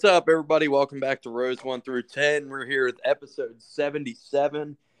What's up, everybody? Welcome back to Rose 1 through 10. We're here with episode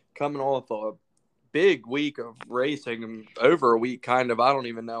 77, coming off a big week of racing, over a week, kind of. I don't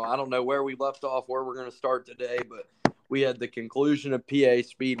even know. I don't know where we left off, where we're going to start today, but we had the conclusion of PA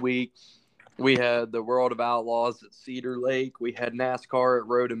Speed Week. We had the World of Outlaws at Cedar Lake. We had NASCAR at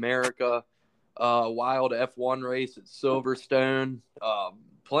Road America, Wild F1 race at Silverstone,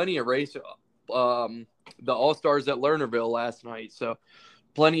 plenty of race, the All-Stars at Lernerville last night. So,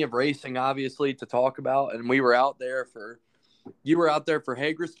 plenty of racing, obviously, to talk about. And you were out there for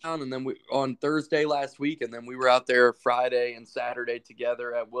Hagerstown, and then on Thursday last week, and then we were out there Friday and Saturday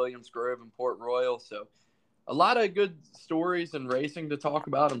together at Williams Grove and Port Royal. So a lot of good stories and racing to talk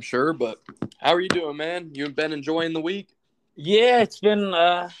about, I'm sure. But how are you doing, man? You've been enjoying the week? Yeah, it's been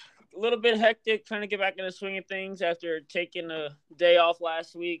a little bit hectic trying to get back in the swing of things after taking a day off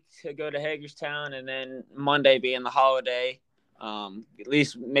last week to go to Hagerstown, and then Monday being the holiday. At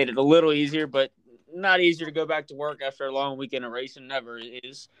least made it a little easier, but not easier to go back to work after a long weekend of racing. Never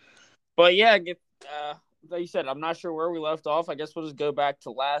is. But yeah, like you said, I'm not sure where we left off. I guess we'll just go back to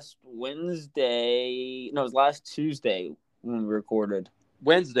last Wednesday. No, it was last Tuesday when we recorded.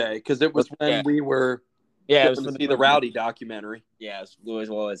 Wednesday, because it was when we were it was to see the Rowdy documentary. Yeah, it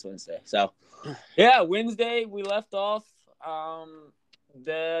was Wednesday. So, yeah, Wednesday we left off.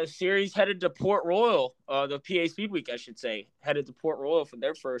 The series headed to Port Royal, the PA Speed Week, I should say, headed to Port Royal for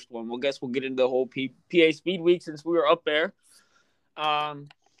their first one. Well, I guess we'll get into the whole PA Speed Week since we were up there. And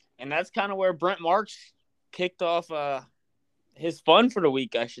that's kind of where Brent Marks kicked off his fun for the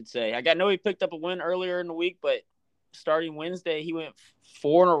week, I should say. I know he picked up a win earlier in the week, but starting Wednesday, he went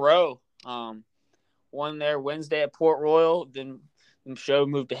 4 in a row. Won there Wednesday at Port Royal, then the show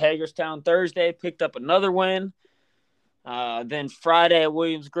moved to Hagerstown Thursday, picked up another win. Then Friday at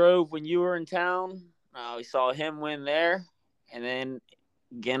Williams Grove when you were in town, we saw him win there. And then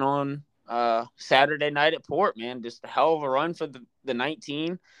again on Saturday night at Port, man, just a hell of a run for the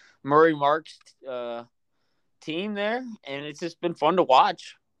 19 Murray Marks team there. And it's just been fun to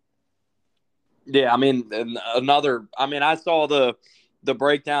watch. Yeah, I mean, I saw the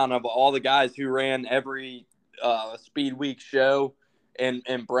breakdown of all the guys who ran every Speed Week show and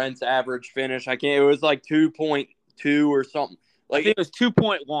Brent's average finish. It was like 2.2 or something. Like, I think it was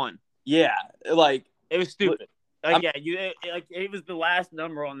 2.1. Yeah, like it was stupid. It was the last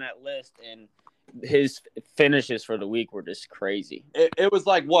number on that list, and his finishes for the week were just crazy. It was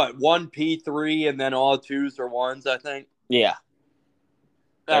like what, 1 P3 and then all 2s or 1s, I think. Yeah,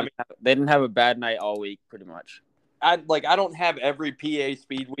 they didn't have a bad night all week, pretty much. I don't have every PA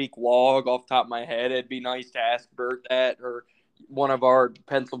Speed Week log off the top of my head. It'd be nice to ask Bert that, or one of our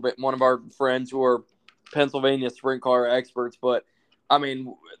friends who are Pennsylvania sprint car experts, but I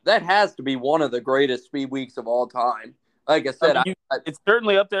mean, that has to be one of the greatest speed weeks of all time. Like I said, it's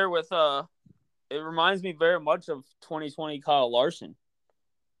certainly up there with it reminds me very much of 2020 Kyle Larson.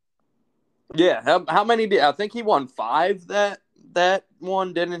 Yeah, how many did I think he won 5 that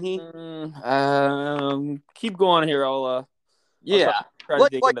one, didn't he? Keep going here. I'll try to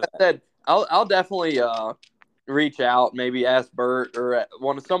dig into that. Said, I'll definitely reach out, maybe ask Bert or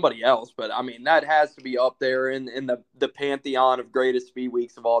somebody else, but I mean, that has to be up there in the pantheon of greatest speed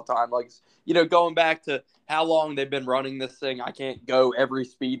weeks of all time. Like, going back to how long they've been running this thing, I can't go every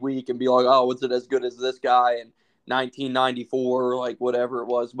speed week and be like, oh, was it as good as this guy in 1994 or like whatever it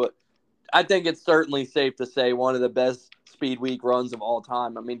was, but I think it's certainly safe to say one of the best speed week runs of all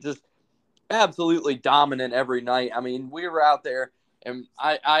time. I mean, just absolutely dominant every night. I mean, we were out there, and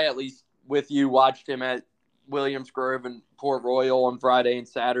I at least with you watched him at Williams Grove and Port Royal on Friday and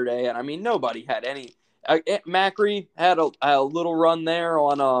Saturday, and I mean, nobody had any. Macri had a little run there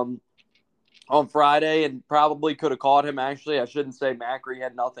on Friday, and probably could have caught him. Actually, I shouldn't say Macri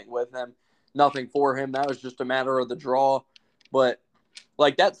had nothing with him, nothing for him. That was just a matter of the draw. But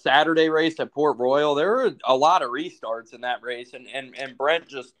like that Saturday race at Port Royal, there were a lot of restarts in that race, and Brent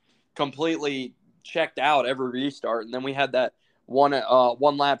just completely checked out every restart, and then we had that one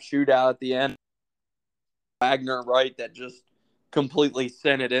lap shootout at the end. Wagner, right, that just completely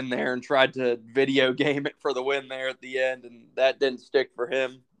sent it in there and tried to video game it for the win there at the end, and that didn't stick for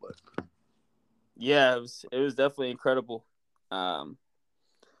him. But yeah, it was definitely incredible. So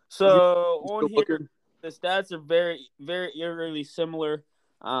on here, the stats are very, very eerily similar.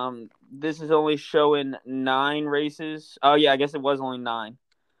 This is only showing 9 races. Oh yeah, I guess it was only 9.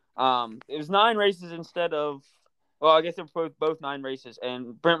 It was 9 races instead of. Well, I guess they're both 9 races,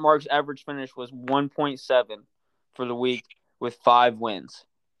 and Brent Marks' average finish was 1.7 for the week with 5 wins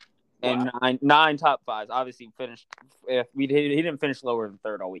and 9 top 5s. Obviously, finished. He didn't finish lower than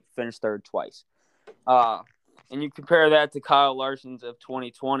third all week. Finished third twice. and you compare that to Kyle Larson's of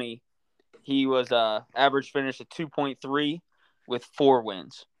 2020, he was average finish of 2.3 with 4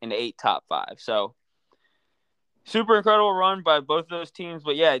 wins and 8 top 5. So super incredible run by both of those teams.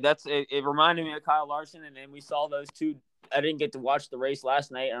 But yeah, it reminded me of Kyle Larson, and then we saw those two. I didn't get to watch the race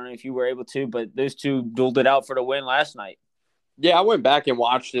last night. I don't know if you were able to, but those two dueled it out for the win last night. Yeah, I went back and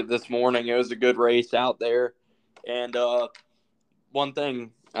watched it this morning. It was a good race out there. And one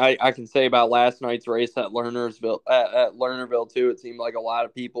thing I can say about last night's race at Lernerville too, it seemed like a lot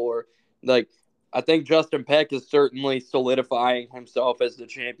of people were like, I think Justin Peck is certainly solidifying himself as the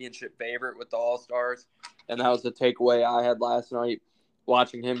championship favorite with the All-Stars. And that was the takeaway I had last night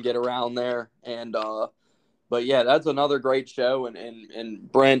watching him get around there. And but yeah, that's another great show.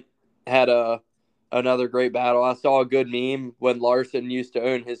 And Brent had another great battle. I saw a good meme when Larson used to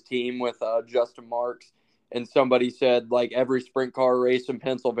own his team with Justin Marks, and somebody said like every sprint car race in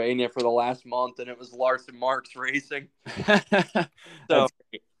Pennsylvania for the last month, and it was Larson Marks racing. So,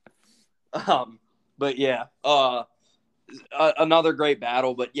 but yeah, another great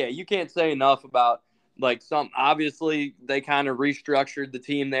battle. But yeah, you can't say enough about like obviously they kind of restructured the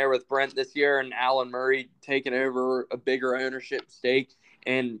team there with Brent this year and Alan Murray taking over a bigger ownership stake,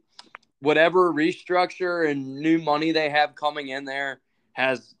 and whatever restructure and new money they have coming in there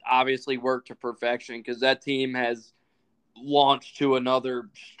has obviously worked to perfection because that team has launched to another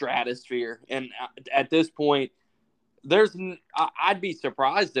stratosphere. And at this point, I'd be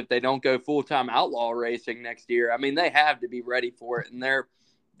surprised if they don't go full-time outlaw racing next year. I mean, they have to be ready for it.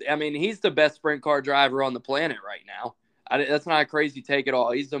 And he's the best sprint car driver on the planet right now. That's not a crazy take at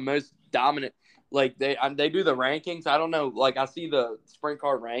all. He's the most dominant. Like they do the rankings. I don't know. Like I see the sprint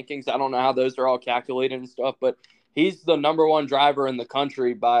car rankings. I don't know how those are all calculated and stuff, but he's the number one driver in the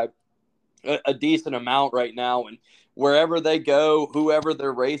country by a decent amount right now. And wherever they go, whoever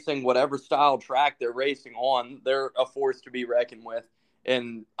they're racing, whatever style track they're racing on, they're a force to be reckoned with.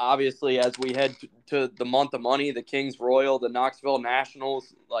 And obviously, as we head to the month of money, the Kings Royal, the Knoxville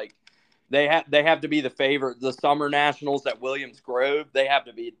Nationals, like they have to be the favorite. The Summer Nationals at Williams Grove, they have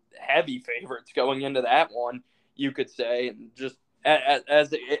to be heavy favorites going into that one, you could say. And just as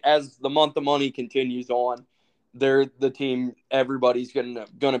the month of money continues on, they're the team everybody's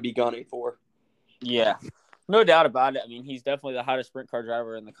gonna be gunning for. Yeah, no doubt about it. I mean, he's definitely the hottest sprint car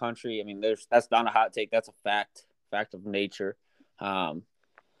driver in the country. I mean, that's not a hot take. That's a fact of nature. But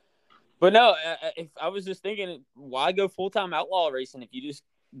no, if I was just thinking, why go full-time outlaw racing if you just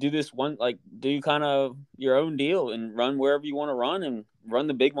do this one, like do kind of your own deal and run wherever you want to run and run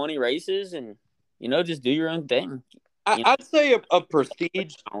the big money races and, just do your own thing. I'd say a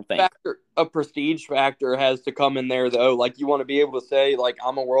prestige factor. A prestige factor has to come in there, though. Like you want to be able to say, like,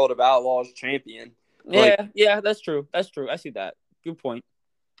 I'm a World of Outlaws champion. Yeah, that's true. I see that. Good point.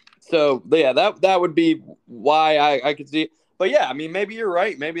 So yeah, that would be why I could see it. But yeah, I mean, maybe you're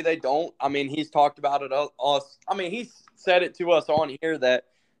right. Maybe they don't. I mean, he's talked about it. He's said it to us on here that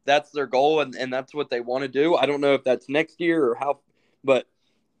that's their goal and that's what they want to do. I don't know if that's next year or how, but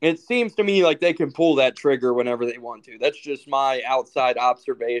it seems to me like they can pull that trigger whenever they want to. That's just my outside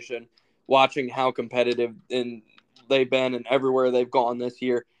observation, watching how competitive they've been and everywhere they've gone this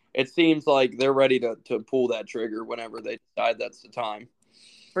year. It seems like they're ready to pull that trigger whenever they decide that's the time.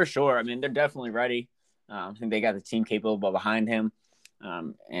 For sure. I mean, they're definitely ready. I think they got the team capable behind him,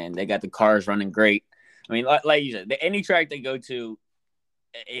 and they got the cars running great. I mean, like you said, any track they go to,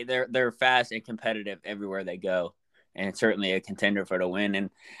 they're fast and competitive everywhere they go, and certainly a contender for the win. And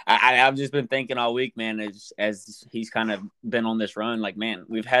I've just been thinking all week, man, as he's kind of been on this run, like, man,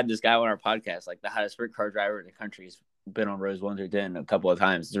 we've had this guy on our podcast, like the hottest sprint car driver in the country. He's been on Rose 1 through 10 a couple of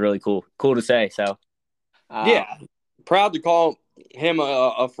times. It's really cool to say. So, yeah, proud to call him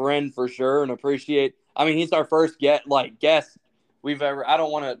a friend for sure and appreciate. I mean, he's our first guest we've ever. I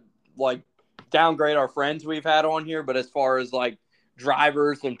don't want to like downgrade our friends we've had on here, but as far as like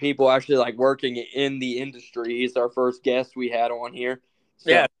drivers and people actually like working in the industry, he's our first guest we had on here. So.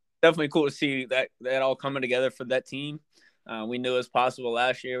 Yeah, definitely cool to see that all coming together for that team. We knew it was possible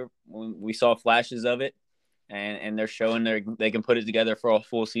last year when we saw flashes of it, and they're showing they can put it together for a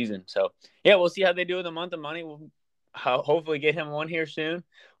full season. So yeah, we'll see how they do in the month of money. We'll hopefully get him on here soon.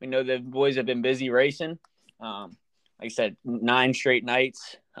 We know the boys have been busy racing. Like I said, 9 straight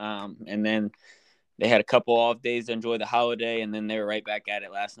nights, and then they had a couple off days to enjoy the holiday, and then they were right back at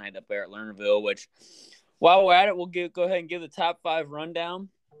it last night up there at Lernerville, which while we're at it, we'll go ahead and give the top 5 rundown.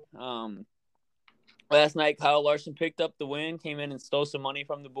 Last night, Kyle Larson picked up the win, came in and stole some money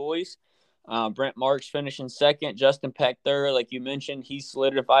from the boys. Brent Marks finishing second, Justin Peck third. Like you mentioned, he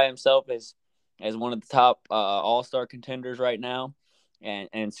solidified himself as one of the top all-star contenders right now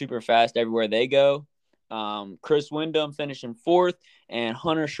and super fast everywhere they go. Chris Wyndham finishing 4th, and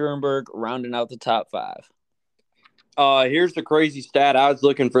Hunter Schuerenberg rounding out the top 5. Here's the crazy stat. I was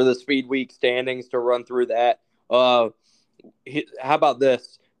looking for the Speed Week standings to run through that. How about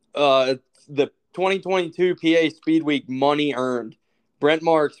this? The 2022 PA Speed Week money earned. Brent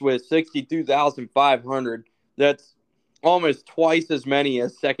Marks with 62,500. That's almost twice as many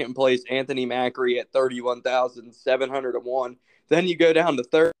as second place Anthony Macri at 31,701. Then you go down to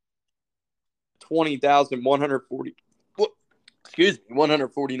third, 20,140.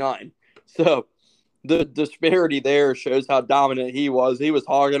 149. So the disparity there shows how dominant he was. He was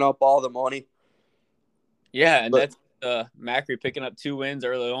hogging up all the money. Yeah, and that's Macri picking up 2 wins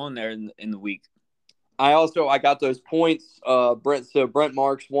early on there in the week. I got those points. Brent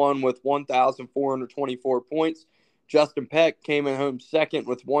Marks won with 1,424 points. Justin Peck came in home second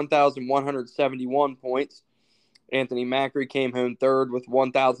with 1,171 points. Anthony Macri came home third with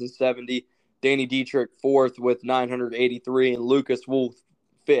 1,070. Danny Dietrich fourth with 983, and Lucas Wolf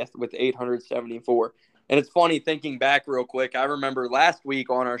fifth with 874. And it's funny thinking back real quick. I remember last week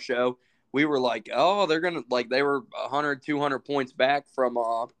on our show, we were like, oh, they're going to, like, they were 100, 200 points back from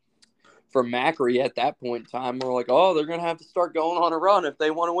Macri at that point in time. We're like, oh, they're going to have to start going on a run if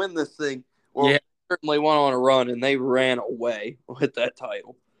they want to win this thing. Well, yeah. They certainly went on a run, and they ran away with that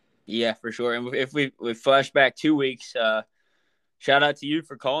title. Yeah, for sure. And if we flash back 2 weeks, shout out to you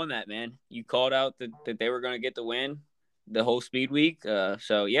for calling that, man. You called out that they were going to get the win the whole Speed Week.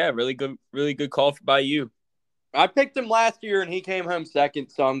 So, yeah, really good call by you. I picked him last year, and he came home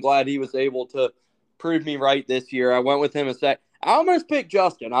second, so I'm glad he was able to prove me right this year. I went with him a sec. I almost picked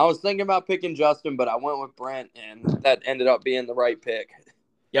Justin. I was thinking about picking Justin, but I went with Brent, and that ended up being the right pick.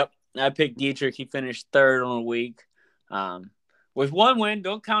 Yep, I picked Dietrich. He finished third on the week. With 1 win,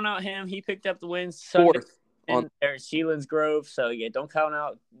 don't count out him. He picked up the win Sunday there at Sheelan's Grove. So, yeah, don't count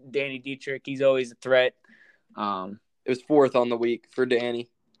out Danny Dietrich. He's always a threat. It was 4th on the week for Danny.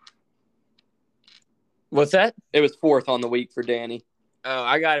 What's that? It was 4th on the week for Danny. Oh,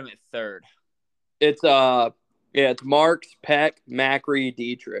 I got him at 3rd. It's it's Marks, Peck, Macri,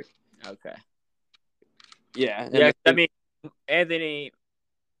 Dietrich. Okay. Yeah. Yeah, I mean, Anthony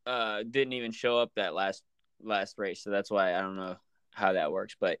didn't even show up that last race, so that's why I don't know how that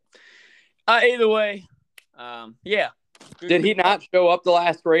works. But either way, yeah. Did he not show up the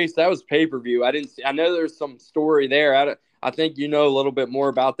last race? That was pay-per-view. I didn't see. I know there's some story there. I think you know a little bit more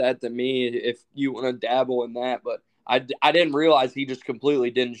about that than me if you want to dabble in that. But I didn't realize he just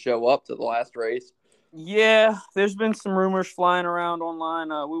completely didn't show up to the last race. Yeah, there's been some rumors flying around online.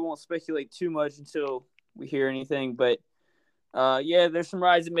 We won't speculate too much until we hear anything. But, yeah, there's some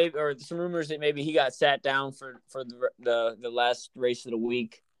rides that maybe, or some rumors that maybe he got sat down for the last race of the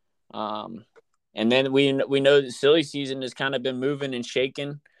week. And then we know that silly season has kind of been moving and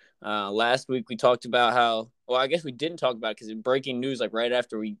shaking. Last week we talked about how, well, I guess we didn't talk about it because in breaking news, like right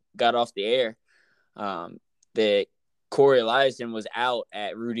after we got off the air, that Corey Eliason was out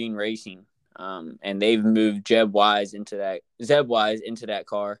at Rudine Racing. And they've moved Zeb Wise into that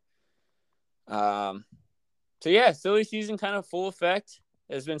car. So yeah, silly season kind of full effect.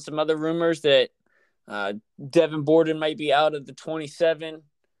 There's been some other rumors that Devin Borden might be out of the 27.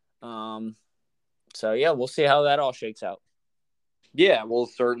 So yeah, we'll see how that all shakes out. Yeah, we'll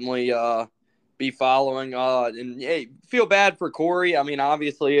certainly be following. And hey, feel bad for Corey. I mean,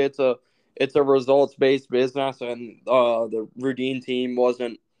 obviously it's a results-based business, and the Rudine team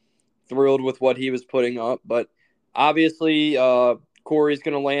wasn't thrilled with what he was putting up. But obviously, Corey's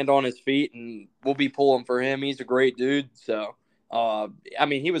going to land on his feet, and we'll be pulling for him. He's a great dude. So, I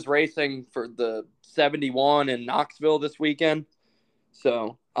mean, he was racing for the 71 in Knoxville this weekend.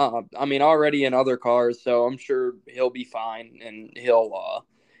 So, I mean, already in other cars. So I'm sure he'll be fine, and he'll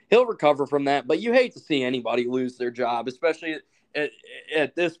recover from that. But you hate to see anybody lose their job, especially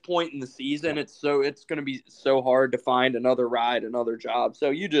at this point in the season. It's going to be so hard to find another ride, another job. So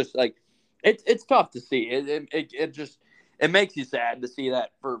you just like, it's tough to see. It makes you sad to see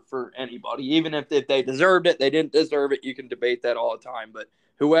that for anybody, even if they deserved it, they didn't deserve it. You can debate that all the time, but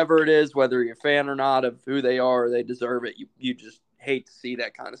whoever it is, whether you're a fan or not of who they are, they deserve it. You just hate to see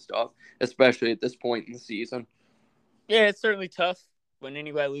that kind of stuff, especially at this point in the season. Yeah, it's certainly tough when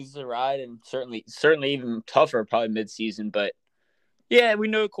anybody loses a ride, and certainly even tougher probably mid-season. But yeah, we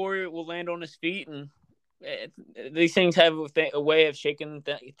know Corey will land on his feet, and these things have a way of shaking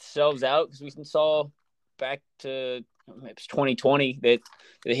themselves out, because we saw back to it was 2020 that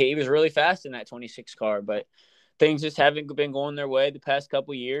he was really fast in that 26 car, but things just haven't been going their way the past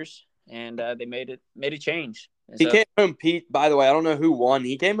couple of years, and they made a change. He came home by the way, I don't know who won.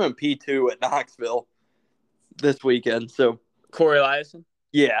 He came home P2 at Knoxville this weekend. So Corey Eliason?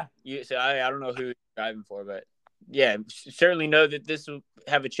 Yeah. So I don't know who driving for. But yeah, certainly know that this will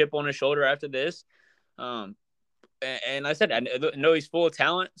have a chip on his shoulder after this. And like I said, I know he's full of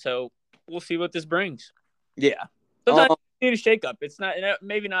talent, so we'll see what this brings. Yeah. Sometimes you need a shakeup. It's not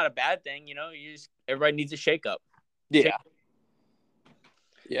maybe not a bad thing, everybody needs a shakeup. Yeah.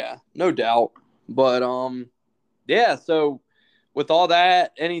 Yeah, no doubt. But yeah, so with all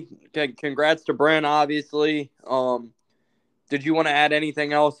that, congrats to Brent, obviously. Did you want to add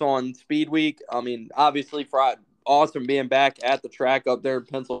anything else on Speed Week? I mean, obviously, awesome being back at the track up there in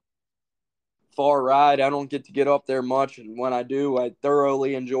Pennsylvania. Far ride. I don't get up there much, and when I do, I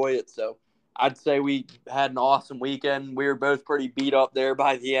thoroughly enjoy it. So I'd say we had an awesome weekend. We were both pretty beat up there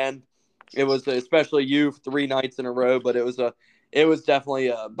by the end. It was especially you 3 nights in a row, but it was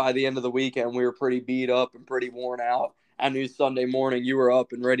definitely by the end of the weekend we were pretty beat up and pretty worn out. I knew Sunday morning you were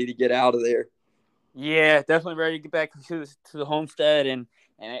up and ready to get out of there. Yeah, definitely ready to get back to the homestead, and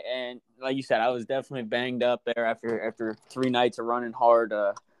like you said, I was definitely banged up there after 3 nights of running hard.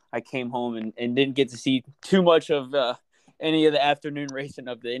 I came home and didn't get to see too much of any of the afternoon racing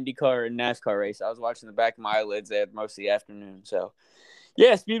of the IndyCar and NASCAR race. I was watching the back of my eyelids there most of the afternoon. So,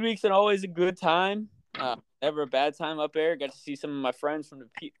 yeah, Speed Week's always a good time. Never a bad time up there. Got to see some of my friends from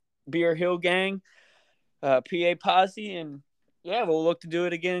the Beer Hill gang, PA Posse, and yeah, we'll look to do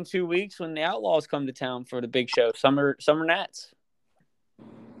it again in 2 weeks when the Outlaws come to town for the big show, Summer Nats.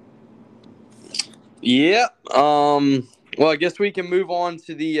 Yeah. Well, I guess we can move on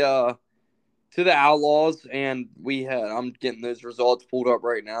to the Outlaws, and I'm getting those results pulled up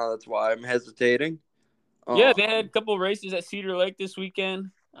right now. That's why I'm hesitating. Yeah, they had a couple of races at Cedar Lake this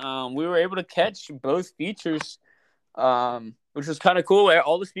weekend. We were able to catch both features, which was kind of cool.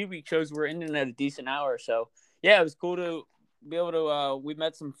 All the Speed Week shows were ending at a decent hour, so yeah, it was cool to be able to. We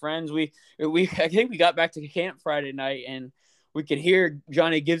met some friends. I think we got back to camp Friday night, and we could hear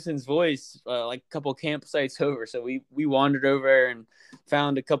Johnny Gibson's voice like a couple campsites over. So we wandered over and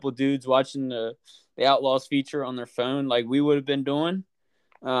found a couple dudes watching the Outlaws feature on their phone, like we would have been doing.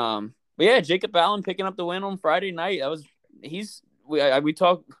 But yeah, Jacob Allen picking up the win on Friday night. We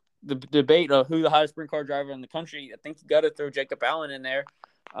talked the debate of who the hottest sprint car driver in the country. I think you got to throw Jacob Allen in there.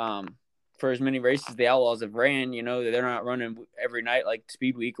 For as many races the Outlaws have ran, they're not running every night like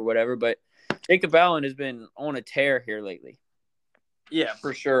Speed Week or whatever. But Jacob Allen has been on a tear here lately. Yeah,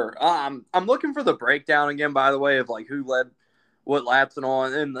 for sure. I'm looking for the breakdown again, by the way, of like who led what laps and all.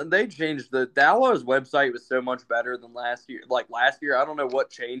 And they changed the Outlaws website was so much better than last year. Like last year, I don't know what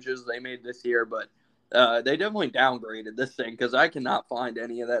changes they made this year, but they definitely downgraded this thing because I cannot find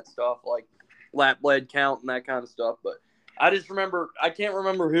any of that stuff like lap lead count and that kind of stuff. But I can't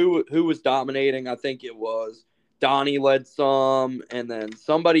remember who was dominating. I think it was Donnie led some, and then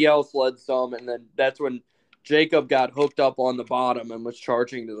somebody else led some, and then that's when Jacob got hooked up on the bottom and was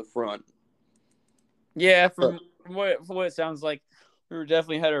charging to the front. Yeah, from what it sounds like, we were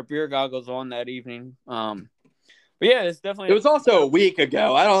definitely had our beer goggles on that evening. But yeah, it's definitely. It was also a week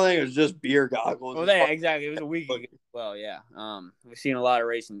ago. I don't think it was just beer goggles. Well, yeah, exactly. It was a week ago. Well, yeah. We've seen a lot of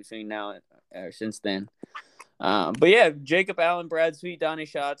racing between now and since then. But yeah, Jacob Allen, Brad Sweet, Donnie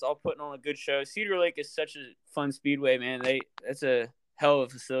Schatz, all putting on a good show. Cedar Lake is such a fun speedway, man. That's a hell of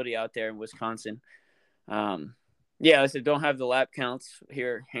a facility out there in Wisconsin. Yeah, I said don't have the lap counts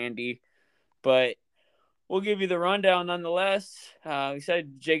here handy, but we'll give you the rundown nonetheless. We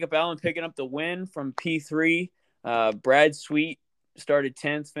said Jacob Allen picking up the win from P3. Brad Sweet started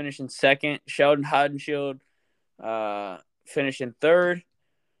 10th, finishing 2nd. Sheldon Hodenshield finishing 3rd.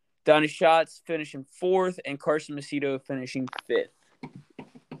 Donnie Schatz finishing 4th, and Carson Macedo finishing 5th.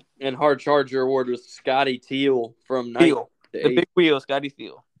 And hard charger award was Scotty Thiel from Thiel. The big wheel, Scotty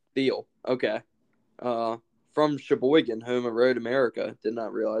Thiel. Thiel, okay. From Sheboygan, home of Road America. Did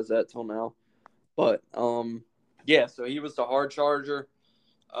not realize that till now. But, yeah, so he was the hard charger.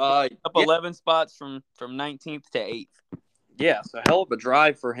 Up 11 spots from 19th to 8th. Yeah, so hell of a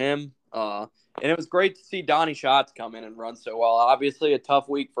drive for him. And it was great to see Donnie Schatz come in and run so well. Obviously, a tough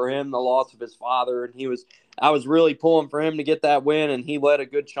week for him, the loss of his father, and I was really pulling for him to get that win, and he led a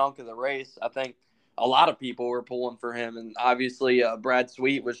good chunk of the race. I think a lot of people were pulling for him, and obviously Brad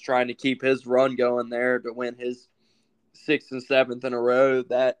Sweet was trying to keep his run going there to win his 6th and 7th in a row.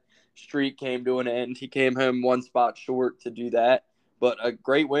 That streak came to an end. He came home 1 spot short to do that, but a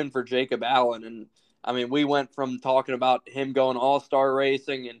great win for Jacob Allen. And I mean, we went from talking about him going all-star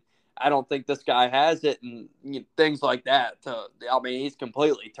racing and I don't think this guy has it and things like that. He's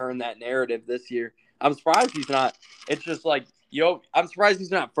completely turned that narrative this year. I'm surprised he's not. It's just like, I'm surprised he's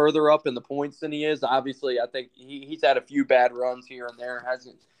not further up in the points than he is. Obviously, I think he's had a few bad runs here and there.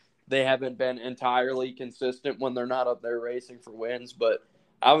 They haven't been entirely consistent when they're not up there racing for wins. But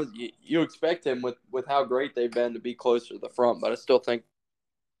You expect him with how great they've been to be closer to the front, but I still think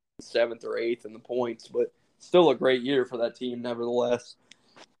 7th or 8th in the points, but still a great year for that team nevertheless.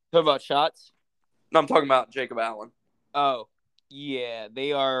 Talk about shots. No, I'm talking about Jacob Allen. Oh, yeah,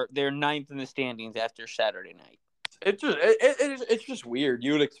 they're 9th in the standings after Saturday night. It's just weird.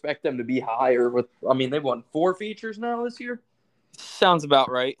 You would expect them to be higher they've won 4 features now this year. Sounds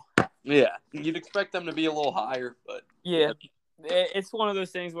about right. Yeah, you'd expect them to be a little higher, but yeah. It's one of those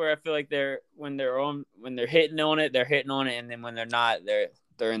things where I feel like when they're hitting on it, they're hitting on it, and then when they're not,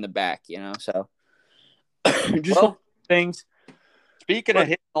 they're in the back, So just things. Speaking of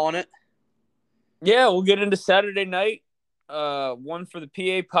hitting on it, yeah, we'll get into Saturday night. One for the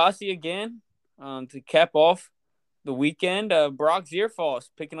PA Posse again, to cap off the weekend. Brock Zierfoss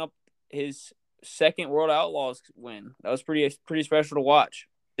picking up his second World Outlaws win. That was pretty special to watch.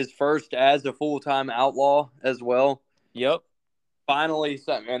 His first as a full-time outlaw as well. Yep. Finally,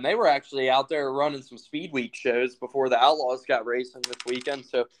 and they were actually out there running some Speed Week shows before the Outlaws got racing this weekend.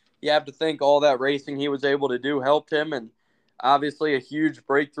 So you have to think all that racing he was able to do helped him, and obviously a huge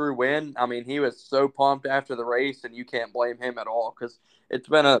breakthrough win. I mean, he was so pumped after the race, and you can't blame him at all because it's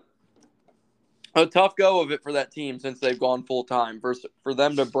been a tough go of it for that team since they've gone full-time. For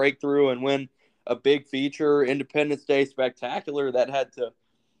them to break through and win a big feature, Independence Day Spectacular, that had to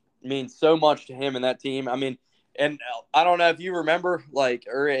mean so much to him and that team. I mean, and I don't know if you remember,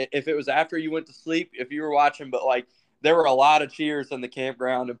 or if it was after you went to sleep, if you were watching, but, there were a lot of cheers in the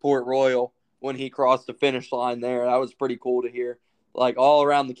campground in Port Royal when he crossed the finish line there. That was pretty cool to hear. All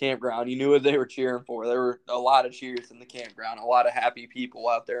around the campground, you knew what they were cheering for. There were a lot of cheers in the campground, a lot of happy people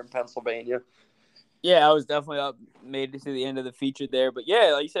out there in Pennsylvania. Yeah, I was definitely made it to the end of the feature there. But,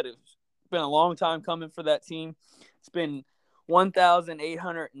 yeah, like you said, it's been a long time coming for that team. It's been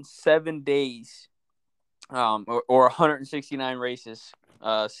 1,807 days, or 169 races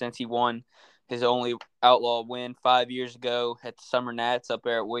since he won his only outlaw win 5 years ago at the Summer Nats up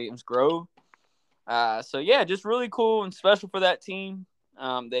there at Williams Grove. So, yeah, just really cool and special for that team.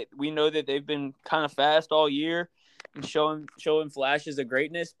 We know that they've been kind of fast all year and showing flashes of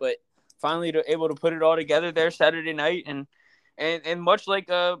greatness, but finally able to put it all together there Saturday night. And much like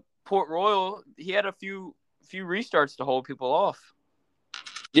Port Royal, he had a few restarts to hold people off.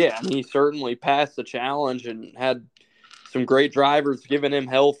 Yeah, and he certainly passed the challenge and had some great drivers giving him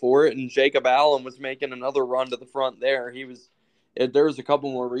hell for it. And Jacob Allen was making another run to the front there. There was a couple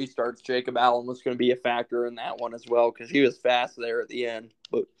more restarts. Jacob Allen was going to be a factor in that one as well because he was fast there at the end.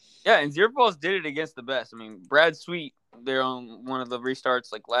 But yeah, and Zierfoss did it against the best. I mean, Brad Sweet there on one of the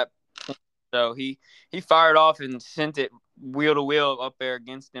restarts, lap. So he fired off and sent it wheel to wheel up there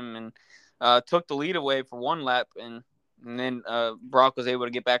against him and took the lead away for one lap, and then Brock was able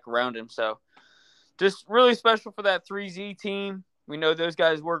to get back around him. So just really special for that 3Z team. We know those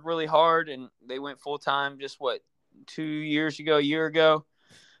guys work really hard, and they went full-time just, 2 years ago, a year ago.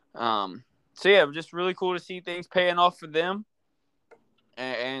 So, yeah, just really cool to see things paying off for them.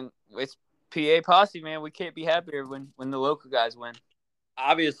 And it's PA Posse, man. We can't be happier when the local guys win.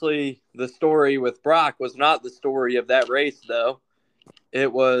 Obviously, the story with Brock was not the story of that race, though.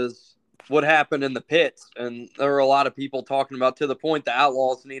 It was what happened in the pits, and there were a lot of people talking about to the point the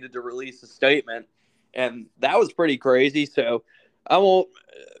Outlaws needed to release a statement, and that was pretty crazy. So I won't.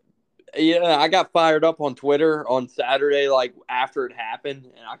 I got fired up on Twitter on Saturday, after it happened,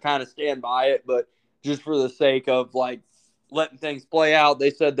 and I kind of stand by it. But just for the sake of letting things play out,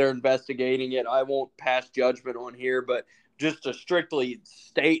 they said they're investigating it. I won't pass judgment on here, but just to strictly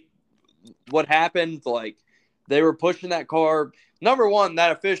state what happened, they were pushing that car. Number one,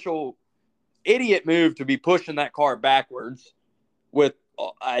 that official idiot move to be pushing that car backwards with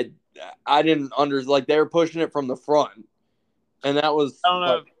I didn't they were pushing it from the front, and that was I don't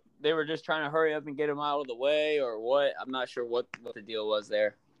know if they were just trying to hurry up and get him out of the way or what. I'm not sure what the deal was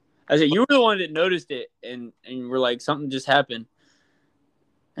there. I said you were the one that noticed it, and we're like, something just happened.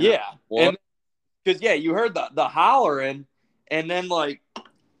 Yeah, and because you heard the hollering, and then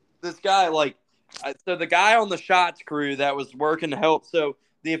this guy so the guy on the shots crew that was working to help. So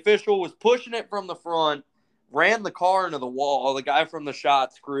the official was pushing it from the front, ran the car into the wall. The guy from the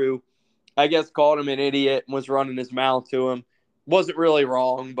shots crew, I guess, called him an idiot and was running his mouth to him. Wasn't really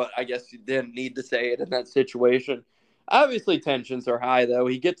wrong, but I guess you didn't need to say it in that situation. Obviously, tensions are high, though.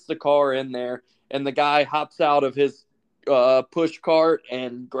 He gets the car in there, and the guy hops out of his push cart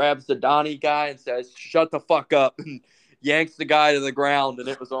and grabs the Donnie guy and says, "Shut the fuck up," and yanks the guy to the ground, and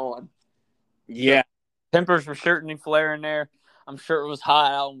it was on. Yeah. Tempers were certainly flaring there. I'm sure it was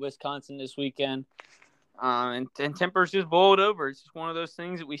hot out in Wisconsin this weekend. And tempers just boiled over. It's just one of those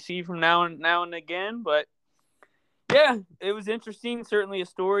things that we see from now and again. But, Yeah, it was interesting. Certainly a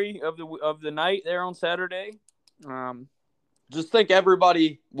story of the night there on Saturday. Just think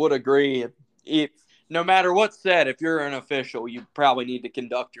everybody would agree if no matter what's said, if you're an official, you probably need to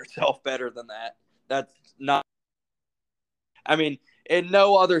conduct yourself better than that. That's not. I mean, in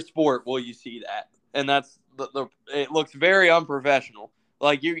no other sport will you see that, and that's the it looks very unprofessional.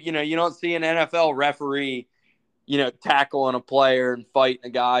 Like you don't see an NFL referee, tackling a player and fighting a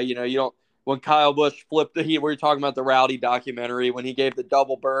guy. You don't. When Kyle Busch flipped we were talking about the Rowdy documentary when he gave the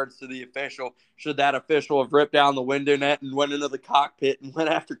double birds to the official. Should that official have ripped down the window net and went into the cockpit and went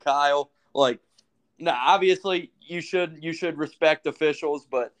after Kyle? Like, no, obviously you should respect officials,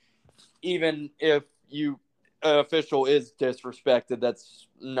 but even if an official is disrespected, that's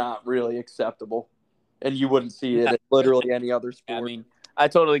not really acceptable, and you wouldn't see it in literally any other sport. I mean, I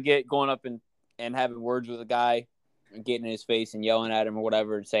totally get going up and having words with a guy and getting in his face and yelling at him or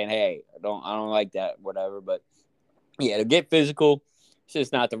whatever and saying, "Hey, I don't like that," whatever. But yeah, to get physical, it's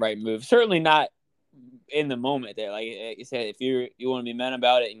just not the right move. Certainly not in the moment there. Like you said, if you want to be men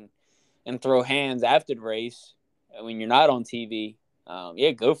about it and throw hands after the race when you're not on TV,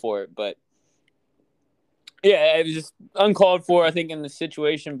 yeah, go for it. But yeah, it was just uncalled for, I think, in the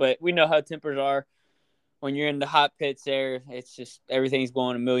situation. But we know how tempers are when you're in the hot pits there. It's just everything's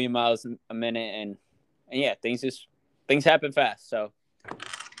going a million miles a minute, and yeah, things happen fast. So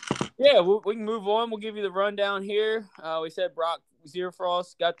yeah, we can move on. We'll give you the rundown here. We said Brock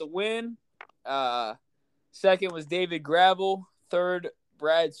Zierfrost got the win. Second was David Gravel. Third,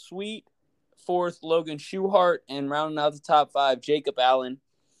 Brad Sweet. Fourth, Logan Schuchart. And rounding out the top five, Jacob Allen.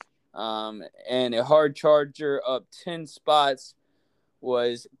 And a hard charger up 10 spots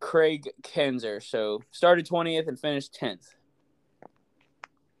was Craig Kenzer. So started 20th and finished 10th.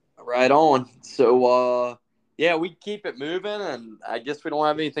 Right on. So, yeah, we keep it moving, and I guess we don't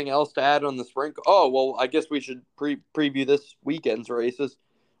have anything else to add on the sprint. Oh, well, I guess we should preview this weekend's races.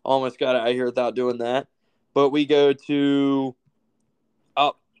 Almost got out of here without doing that. But we go to –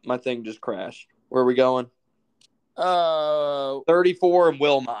 oh, my thing just crashed. Where are we going? 34 in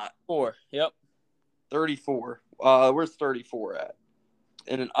Wilmot. 4, yep. 34. Where's 34 at?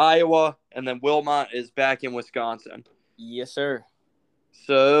 In Iowa, and then Wilmot is back in Wisconsin. Yes, sir.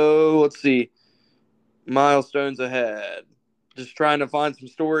 So, let's see. Milestones ahead. Just trying to find some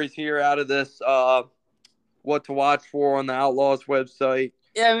stories here out of this what to watch for on the Outlaws website.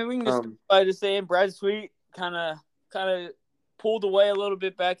 Yeah, I mean, we can just by just saying Brad Sweet kind of pulled away a little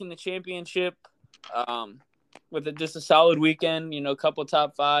bit back in the championship with just a solid weekend, a couple of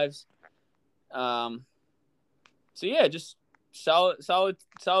top fives. So yeah, just solid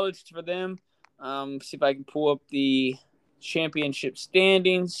for them. See if I can pull up the championship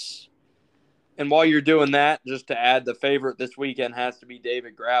standings. And while you're doing that, just to add, the favorite this weekend has to be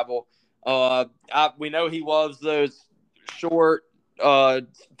David Gravel. We know he loves those short,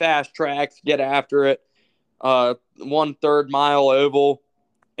 fast tracks, get after it. 1/3 mile oval,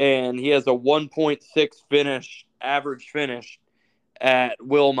 and he has a 1.6 average finish at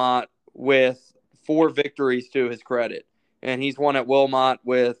Wilmot with 4 victories to his credit. And he's won at Wilmot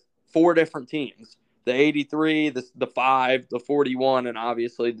with 4 different teams: the 83, the 5, the 41, and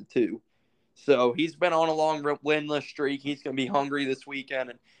obviously the 2. So he's been on a long winless streak. He's going to be hungry this weekend,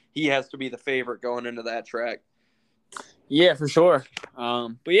 and he has to be the favorite going into that track. Yeah, for sure.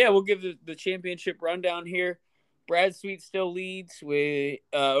 But yeah, we'll give the championship rundown here. Brad Sweet still leads with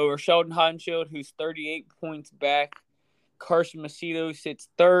over Sheldon Haudenschild, who's 38 points back. Carson Macedo sits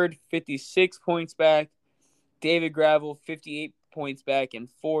third, 56 points back. David Gravel, 58 points back in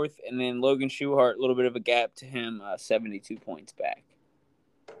fourth. And then Logan Schuchart, a little bit of a gap to him, 72 points back.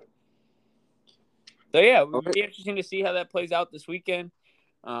 So, yeah, it would be interesting to see how that plays out this weekend.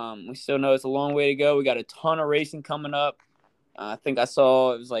 We still know it's a long way to go. We got a ton of racing coming up. I think I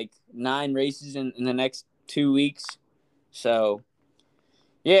saw it was like 9 races in the next 2 weeks. So,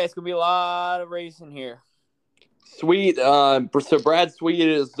 yeah, it's going to be a lot of racing here. Sweet. So Brad Sweet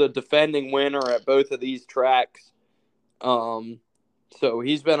is the defending winner at both of these tracks. So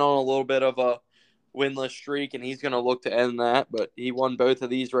he's been on a little bit of a winless streak, and he's going to look to end that. But he won both of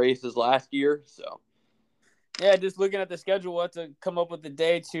these races last year, so. Yeah, just looking at the schedule, we'll have to come up with the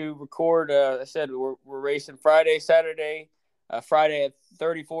day to record. I said we're racing Friday, Saturday. Friday at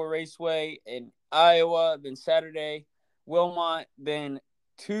 34 Raceway in Iowa, then Saturday, Wilmot, then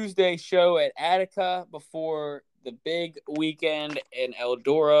Tuesday show at Attica before the big weekend in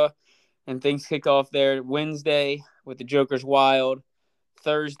Eldora. And things kick off there Wednesday with the Joker's Wild,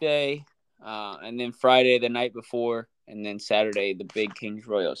 Thursday, and then Friday the night before, and then Saturday the big Kings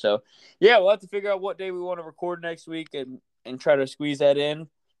Royal. So, yeah, we'll have to figure out what day we want to record next week and try to squeeze that in.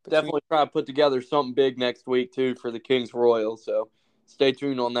 Definitely try to put together something big next week, too, for the Kings Royal. So stay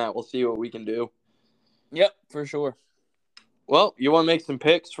tuned on that. We'll see what we can do. Yep, for sure. Well, you want to make some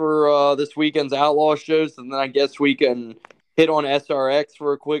picks for this weekend's Outlaw shows, and then I guess we can hit on SRX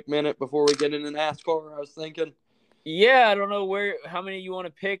for a quick minute before we get into NASCAR, I was thinking. Yeah, I don't know how many you want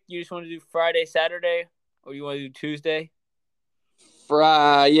to pick. You just want to do Friday, Saturday, or you want to do Tuesday?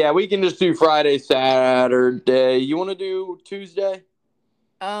 Yeah, we can just do Friday, Saturday. You want to do Tuesday?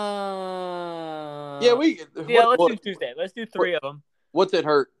 Yeah, let's do Tuesday. Let's do 3 of them. What's it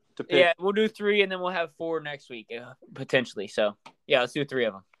hurt to pick? Yeah, we'll do 3, and then we'll have 4 next week, potentially. So, yeah, let's do 3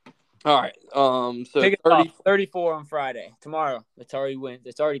 of them. All right. So pick 34 on Friday. Tomorrow. It's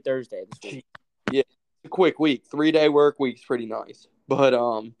already Thursday this week. Yeah, a quick week. 3-day work week's pretty nice. But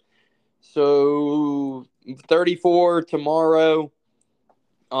so 34 tomorrow.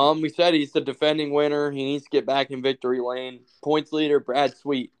 We said he's the defending winner. He needs to get back in victory lane. Points leader Brad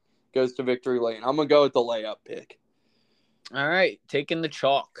Sweet goes to victory lane. I'm gonna go with the layup pick. All right, taking the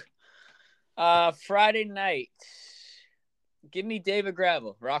chalk. Friday night. Give me David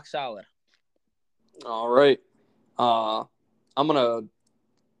Gravel, rock solid. All right. I'm gonna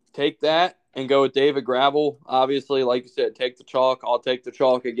take that and go with David Gravel. Obviously, like you said, take the chalk. I'll take the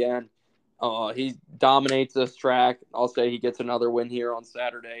chalk again. He dominates this track. I'll say he gets another win here on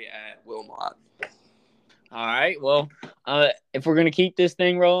Saturday at Wilmot. All right. Well, if we're going to keep this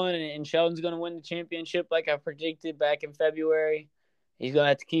thing rolling and Sheldon's going to win the championship like I predicted back in February, he's going to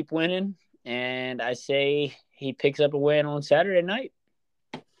have to keep winning. And I say he picks up a win on Saturday night.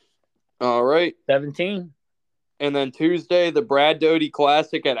 All right. 17. And then Tuesday, the Brad Doty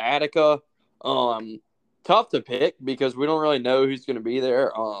Classic at Attica. Tough to pick because we don't really know who's going to be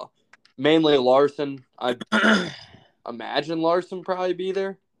there. Mainly Larson. I imagine Larson probably be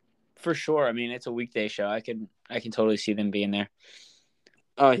there. For sure. I mean, it's a weekday show. I can totally see them being there.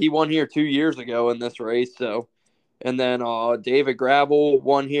 He won here 2 years ago in this race. So, and then David Gravel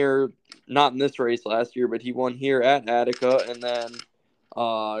won here, not in this race last year, but he won here at Attica. And then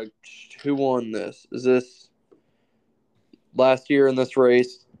who won this? Is this last year in this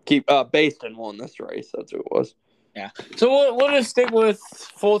race? Baston won this race. That's who it was. Yeah. So we'll just stick with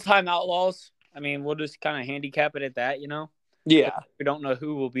full-time Outlaws. I mean, we'll just kind of handicap it at that, you know? Yeah. If we don't know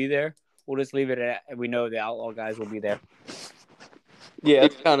who will be there. We'll just leave it at we know the Outlaw guys will be there. Yeah,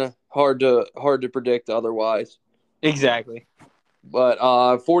 it's kind of hard to predict otherwise. Exactly. But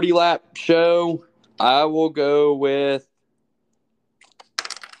 40-lap show, I will go with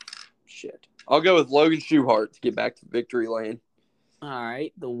I'll go with Logan Schuchart to get back to victory lane. All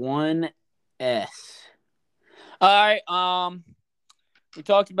right, the 1S. All right, we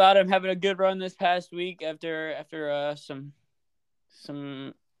talked about him having a good run this past week after some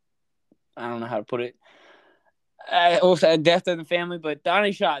I don't know how to put it. Also, death of the family, but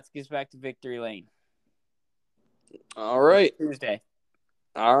Donnie Schatz gets back to victory lane. All right. Tuesday.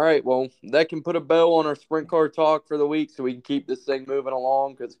 All right. Well, that can put a bow on our sprint car talk for the week so we can keep this thing moving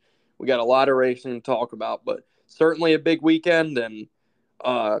along because we got a lot of racing to talk about. But certainly a big weekend and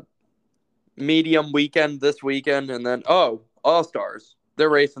medium weekend this weekend. And then, All-Stars. They're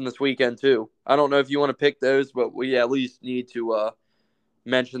racing this weekend too. I don't know if you want to pick those, but we at least need to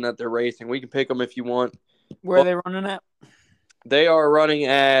mention that they're racing. We can pick them if you want. Where are they running at? They are running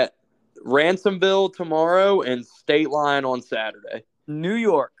at Ransomville tomorrow and State Line on Saturday. New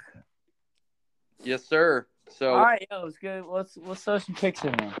York. Yes, sir. So, all right, let's go. Let's throw some picks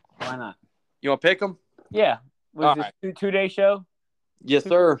in there. Why not? You want to pick them? Yeah. Was this two-day show? Yes,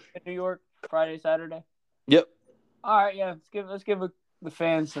 sir. In New York, Friday, Saturday. Yep. All right, yeah. Let's give the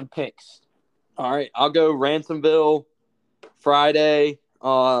fans some picks. All right, I'll go Ransomville Friday.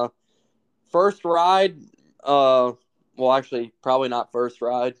 First ride. Well, actually, probably not first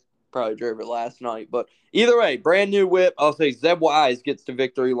ride. Probably drove it last night, but either way, brand new whip. I'll say Zeb Wise gets to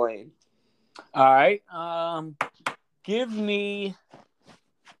victory lane. All right. Give me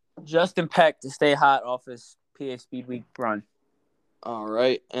Justin Peck to stay hot off his PA Speed Week run. All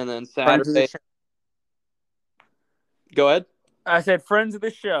right, and then Saturday. Go ahead. I said friends of the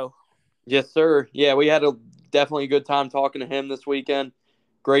show. Yes, sir. Yeah, we had a definitely good time talking to him this weekend.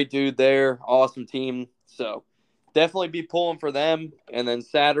 Great dude there. Awesome team. So definitely be pulling for them. And then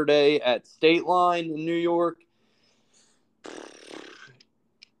Saturday at State Line in New York.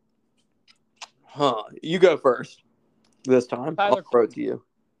 You go first this time. I'll throw it to you.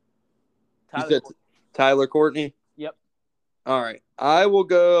 You said Tyler Courtney? Yep. All right. I will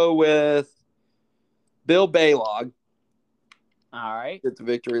go with Bill Baylog. All right. Get the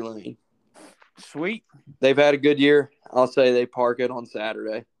victory lane. Sweet. They've had a good year. I'll say they park it on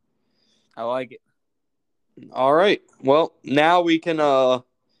Saturday. I like it. All right. Well, now we can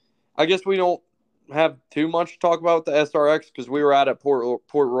I guess we don't have too much to talk about with the SRX because we were out at Port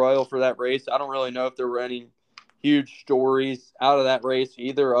Royal for that race. I don't really know if there were any huge stories out of that race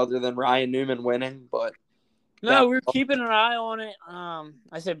either, other than Ryan Newman winning. But No, we're keeping an eye on it.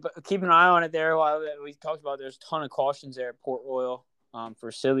 I said keep an eye on it there. While we talked about, there's a ton of cautions there at Port Royal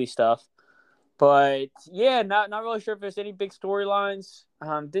for silly stuff. But yeah, not really sure if there's any big storylines.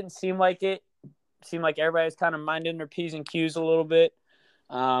 Didn't seem like it. Seemed like everybody's kind of minding their P's and Q's a little bit.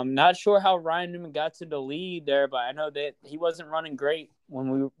 Not sure how Ryan Newman got to the lead there, but I know that he wasn't running great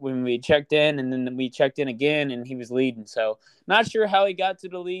when we checked in, and then we checked in again, and he was leading. So not sure how he got to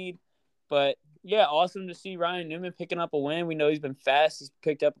the lead, but yeah, awesome to see Ryan Newman picking up a win. We know he's been fast. He's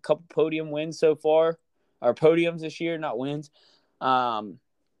picked up a couple podium wins so far, or podiums this year, not wins.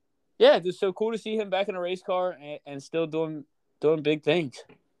 Yeah, just so cool to see him back in a race car and still doing big things.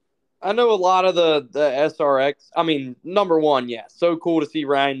 I know a lot of the SRX. I mean, number one, yeah, so cool to see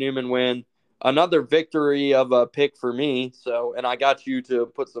Ryan Newman win. Another victory of a pick for me. So, and I got you to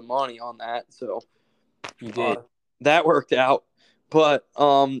put some money on that. So You did. that worked out. But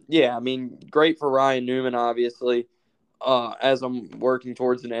yeah, I mean, great for Ryan Newman, obviously. As I'm working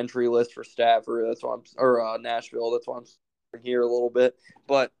towards an entry list for Stafford, that's why Nashville. That's why I'm here a little bit.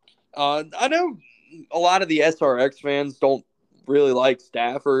 But I know a lot of the SRX fans don't really like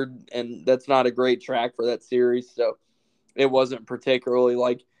Stafford, and that's not a great track for that series. So it wasn't particularly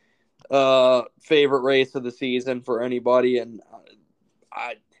like favorite race of the season for anybody. And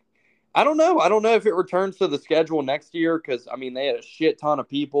I don't know. I don't know if it returns to the schedule next year because I mean they had a shit ton of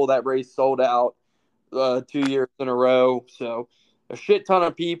people. That race sold out 2 years in a row. So a shit ton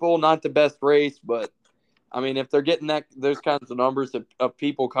of people. Not the best race, but I mean, if they're getting those kinds of numbers of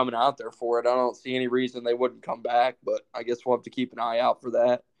people coming out there for it, I don't see any reason they wouldn't come back. But I guess we'll have to keep an eye out for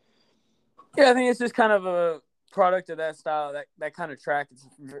that. Yeah, I think it's just kind of a product of that style, that kind of track. It's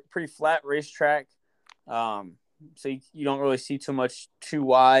a pretty flat racetrack, so you don't really see too much too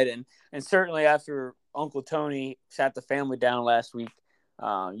wide. And certainly after Uncle Tony sat the family down last week,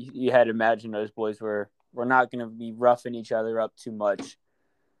 you had to imagine those boys were not going to be roughing each other up too much.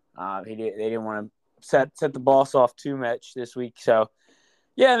 They didn't want to set the boss off too much this week. So,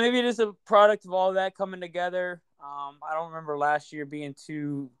 yeah, maybe it is a product of all that coming together. I don't remember last year being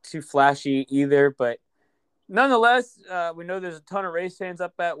too flashy either, but nonetheless, we know there's a ton of race fans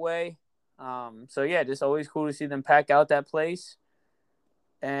up that way. So, yeah, just always cool to see them pack out that place.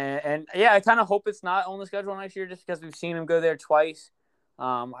 And yeah, I kind of hope it's not on the schedule next year just because we've seen him go there twice.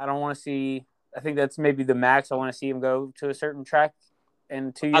 I don't want to see – I think that's maybe the max. I want to see him go to a certain track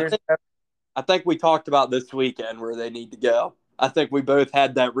in 2 years. I think we talked about this weekend where they need to go. I think we both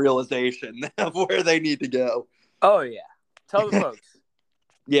had that realization of where they need to go. Oh, yeah. Tell the folks.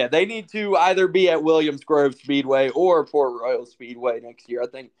 Yeah, they need to either be at Williams Grove Speedway or Port Royal Speedway next year. I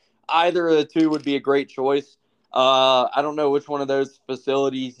think either of the two would be a great choice. I don't know which one of those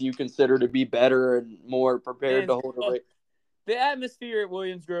facilities you consider to be better and more prepared to hold a race. The atmosphere at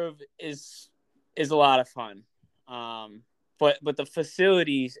Williams Grove is a lot of fun. But the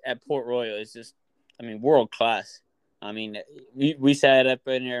facilities at Port Royal is just, I mean, world class. I mean, we sat up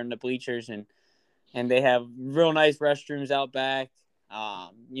in there in the bleachers and they have real nice restrooms out back.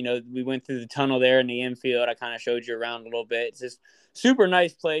 We went through the tunnel there in the infield. I kind of showed you around a little bit. It's just super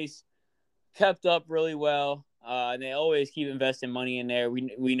nice place, kept up really well. And they always keep investing money in there.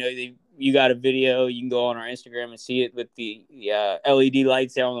 We know you got a video. You can go on our Instagram and see it with the LED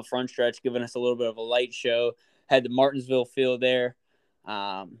lights there on the front stretch, giving us a little bit of a light show. Had the Martinsville field there.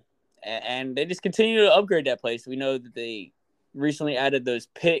 And they just continue to upgrade that place. We know that they recently added those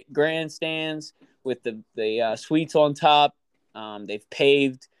pit grandstands with the suites on top. They've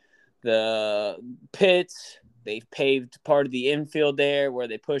paved the pits. They've paved part of the infield there where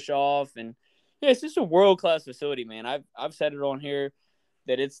they push off. And yeah, it's just a world-class facility, man. I've said it on here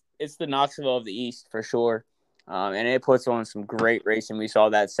that it's the Knoxville of the East for sure. And it puts on some great racing. We saw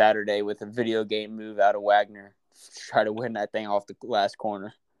that Saturday with a video game move out of Wagner. Try to win that thing off the last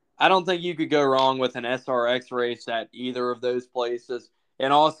corner. I don't think you could go wrong with an SRX race at either of those places.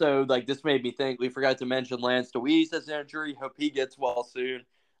 And also, like, this made me think, we forgot to mention Lance Deweese's injury. Hope he gets well soon.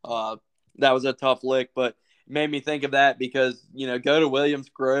 That was a tough lick, but it made me think of that because, go to Williams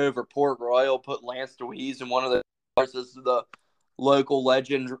Grove or Port Royal, put Lance Deweese in one of the versus the local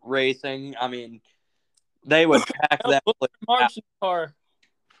legend racing. I mean, they would pack that. Put March in the car.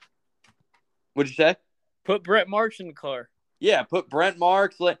 What'd you say? Put Brett Marks in the car. Yeah, put Brent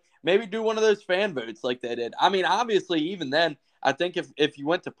Marks. Maybe do one of those fan votes like they did. I mean, obviously, even then, I think if you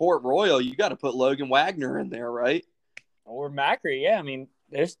went to Port Royal, you got to put Logan Wagner in there, right? Or Macri, yeah. I mean,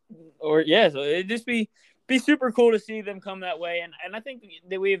 so it'd just be be super cool to see them come that way, and I think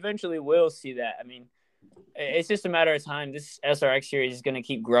that we eventually will see that. I mean, it's just a matter of time. This SRX series is going to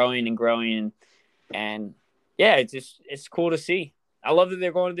keep growing and growing, and yeah, it's cool to see. I love that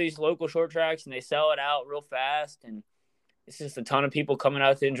they're going to these local short tracks and they sell it out real fast, and it's just a ton of people coming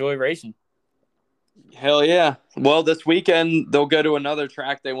out to enjoy racing. Hell yeah. Well, this weekend they'll go to another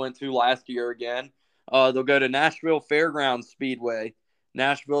track they went to last year again. They'll go to Nashville Fairgrounds Speedway,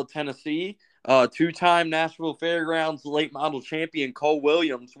 Nashville, Tennessee. Two-time Nashville Fairgrounds late model champion Cole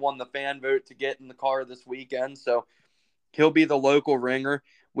Williams won the fan vote to get in the car this weekend, so he'll be the local ringer.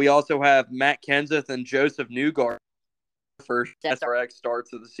 We also have Matt Kenseth and Joseph Newgarden first SRX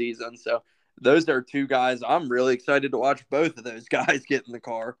starts of the season, so those are two guys I'm really excited to watch both of those guys get in the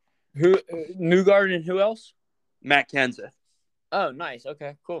car. Who Newgarden and who else? Matt Kenseth. Oh, nice.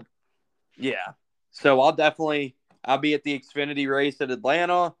 Okay, cool. Yeah. So I'll be at the Xfinity race at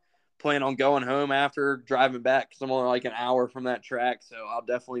Atlanta. Plan on going home after, driving back because I'm only like an hour from that track. So I'll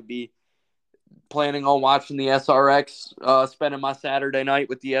definitely be planning on watching the SRX, spending my Saturday night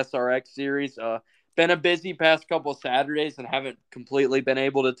with the SRX series. Been a busy past couple of Saturdays and haven't completely been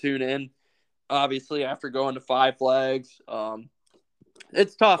able to tune in, obviously, after going to Five Flags.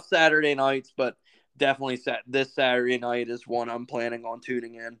 It's tough Saturday nights, but definitely this Saturday night is one I'm planning on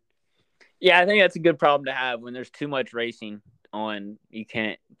tuning in. Yeah, I think that's a good problem to have when there's too much racing on. You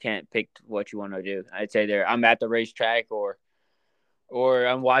can't pick what you want to do. I'd say I'm at the racetrack or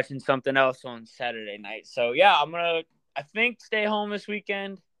I'm watching something else on Saturday night. So yeah, I think stay home this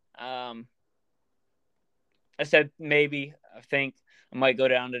weekend. I said maybe. I think I might go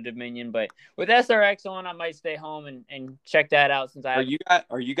down to Dominion, but with SRX on, I might stay home and check that out. Since are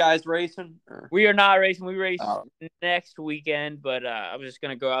you guys racing? Or? We are not racing. We race next weekend, but I was just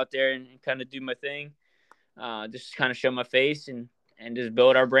gonna go out there and kind of do my thing, just kind of show my face and just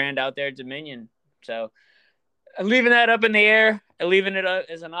build our brand out there at Dominion. So I'm leaving that up in the air, leaving it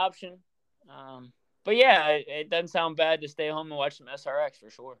as an option. But yeah, it doesn't sound bad to stay home and watch some SRX for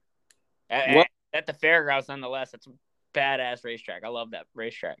sure. At the fairgrounds, nonetheless, that's a badass racetrack. I love that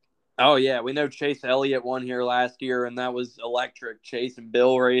racetrack. Oh, yeah. We know Chase Elliott won here last year, and that was electric. Chase and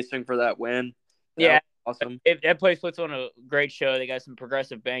Bill racing for that win. That was awesome. That place puts on a great show. They got some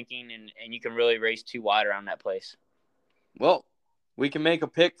progressive banking, and you can really race too wide around that place. Well, we can make a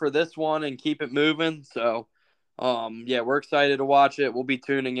pick for this one and keep it moving. So, yeah, we're excited to watch it. We'll be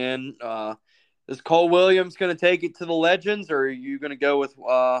tuning in. Is Cole Williams going to take it to the Legends, or are you going to go with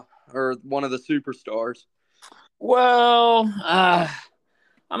or one of the superstars? Well, I'm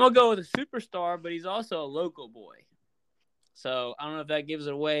going to go with a superstar, but he's also a local boy. So I don't know if that gives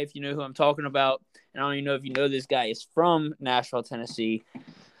it away, if you know who I'm talking about. And I don't even know if you know this guy is from Nashville, Tennessee.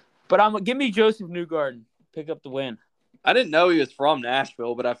 But give me Joseph Newgarden. Pick up the win. I didn't know he was from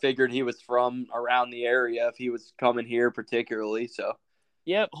Nashville, but I figured he was from around the area if he was coming here particularly. So,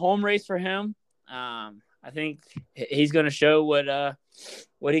 yep, home race for him. I think he's going to show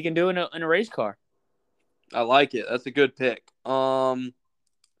what he can do in a race car. I like it. That's a good pick.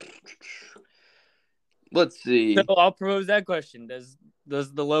 Let's see. So I'll propose that question. Does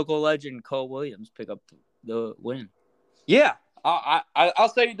the local legend Cole Williams pick up the win? Yeah, I'll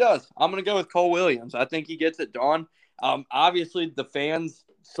say he does. I'm going to go with Cole Williams. I think he gets it done. Obviously, the fans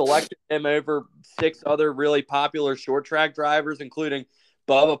selected him over 6 other really popular short track drivers, including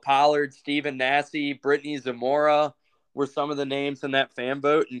Bubba Pollard, Stephen Nasse, Brittany Zamora were some of the names in that fan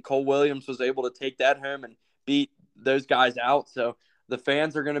vote, and Cole Williams was able to take that home and beat those guys out. So the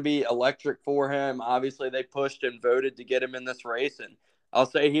fans are going to be electric for him. Obviously, they pushed and voted to get him in this race, and I'll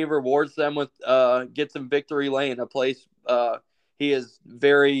say he rewards them with gets him victory lane, a place he is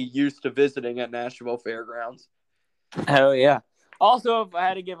very used to visiting at Nashville Fairgrounds. Hell yeah. Also, if I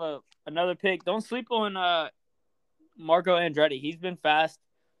had to give another pick, don't sleep on Marco Andretti. He's been fast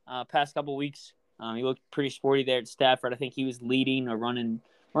past couple weeks. He looked pretty sporty there at Stafford. I think he was leading or running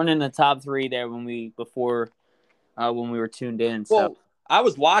the top 3 there when we were tuned in. So. Well, I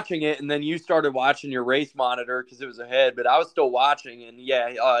was watching it, and then you started watching your race monitor because it was ahead, but I was still watching, and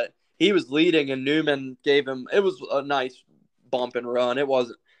yeah, he was leading, and Newman gave him – it was a nice bump and run. It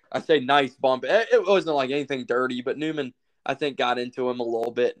wasn't – I say nice bump. It wasn't like anything dirty, but Newman, I think, got into him a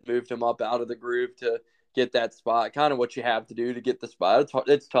little bit, moved him up out of the groove to get that spot. Kind of what you have to do to get the spot.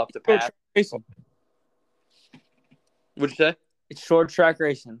 It's tough to pass. What'd you say? It's short track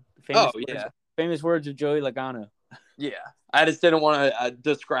racing. Famous words of Joey Logano. Yeah. I just didn't want to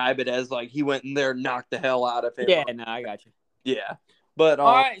describe it as like he went in there and knocked the hell out of him. Yeah, no, I got you. Yeah. But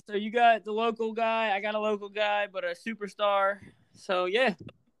all right, so you got the local guy, I got a local guy, but a superstar. So yeah.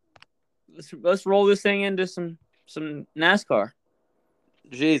 Let's roll this thing into some NASCAR.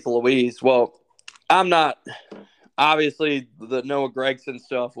 Jeez Louise. Well, I'm not. Obviously, the Noah Gragson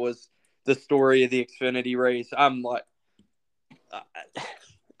stuff was the story of the Xfinity race. I'm not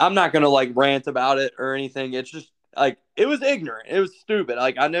gonna like rant about it or anything. It's just like it was ignorant. It was stupid.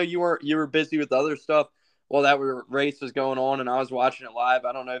 Like I know you were busy with other stuff while that race was going on, and I was watching it live.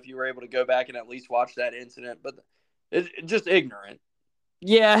 I don't know if you were able to go back and at least watch that incident, but it's just ignorant.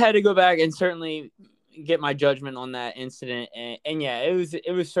 Yeah, I had to go back and certainly get my judgment on that incident, and yeah,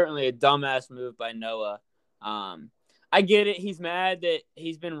 it was certainly a dumbass move by Noah. I get it. He's mad that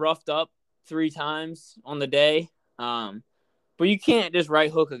he's been roughed up 3 times on the day. But you can't just right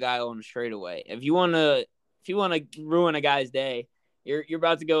hook a guy on a straightaway. If you wanna ruin a guy's day, you're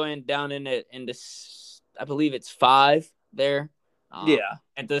about to go down into I believe it's 5 there. Yeah,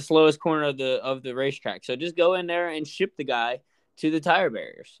 at the slowest corner of the racetrack. So just go in there and ship the guy to the tire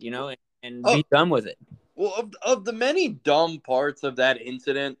barriers, and be done with it. Well, of the many dumb parts of that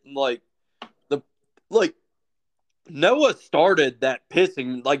incident, like Noah started that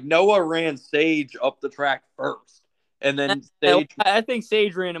pissing. Like Noah ran Sage up the track first, and then Sage. I think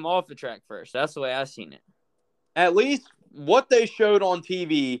Sage ran him off the track first. That's the way I've seen it. At least what they showed on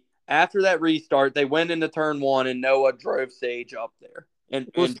TV after that restart, they went into turn 1 and Noah drove Sage up there. And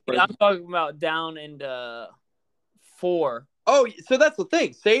I'm talking about down into 4. Oh, so that's the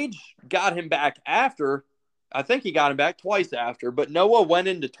thing. Sage got him back after. I think he got him back twice after, but Noah went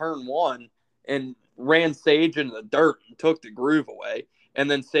into turn 1 and ran Sage into the dirt and took the groove away. And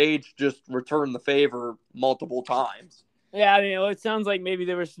then Sage just returned the favor multiple times. Yeah, I mean, it sounds like maybe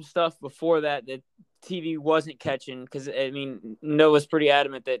there was some stuff before that TV wasn't catching because, I mean, Noah's pretty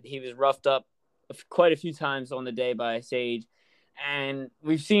adamant that he was roughed up quite a few times on the day by Sage. And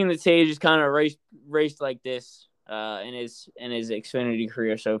we've seen that Sage has kind of raced like this in his Xfinity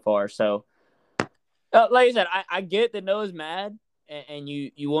career so far. So, like I said, I get that Noah's mad and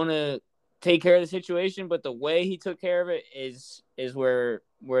you want to take care of the situation, but the way he took care of it is where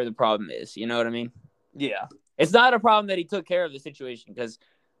the problem is. You know what I mean? Yeah. It's not a problem that he took care of the situation because,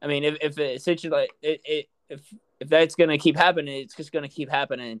 I mean, if that's going to keep happening, it's just going to keep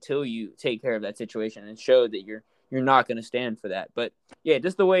happening until you take care of that situation and show that you're not going to stand for that. But yeah,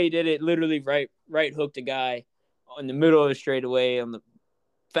 just the way he did it, literally right hooked a guy in the middle of the straightaway on the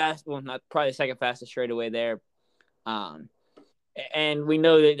not probably the second fastest straightaway there. And we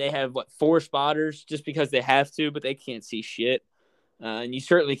know that they have 4 spotters just because they have to, but they can't see shit. And you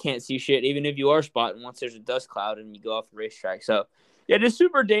certainly can't see shit even if you are spotting once there's a dust cloud and you go off the racetrack. So yeah, just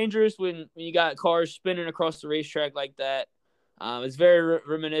super dangerous when you got cars spinning across the racetrack like that. It's very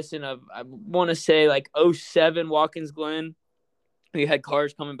reminiscent of, I want to say, like 07 Watkins Glen. We had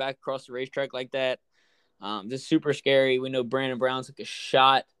cars coming back across the racetrack like that. Just super scary. We know Brandon Brown took a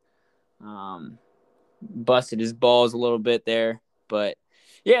shot. Busted his balls a little bit there. But,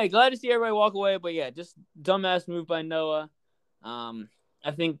 yeah, glad to see everybody walk away. But, yeah, just dumbass move by Noah.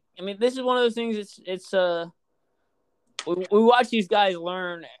 I think, I mean, this is one of those things, we watch these guys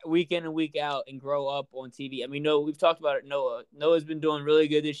learn week in and week out and grow up on TV. I mean, we've talked about it. Noah's been doing really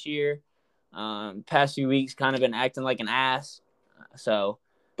good this year. Past few weeks, kind of been acting like an ass.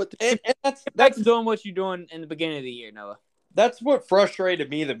 But that's doing what you're doing in the beginning of the year, Noah. That's what frustrated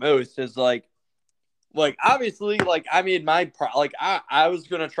me the most is like obviously, like I mean, I was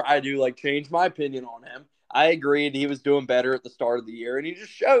gonna try to like change my opinion on him. I agreed he was doing better at the start of the year, and he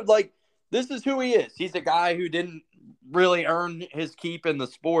just showed like this is who he is. He's a guy who didn't really earn his keep in the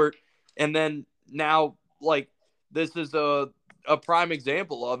sport, and then now like this is a prime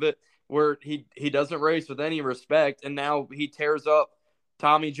example of it where he doesn't race with any respect, and now he tears up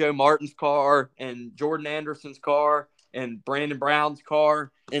Tommy Joe Martin's car and Jordan Anderson's car and Brandon Brown's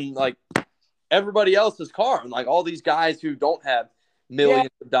car and like everybody else's car, and like all these guys who don't have millions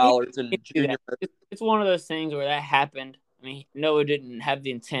of dollars in junior. It's one of those things where that happened. I mean, Noah didn't have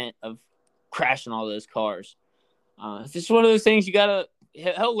the intent of crashing all those cars. It's just one of those things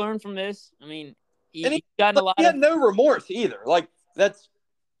he'll learn from this. I mean, he had no remorse either. Like that's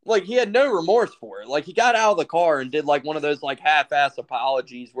like he had no remorse for it. Like he got out of the car and did like one of those like half-ass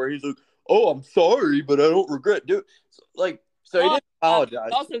apologies where he's like, "Oh, I'm sorry, but I don't regret doing." So he didn't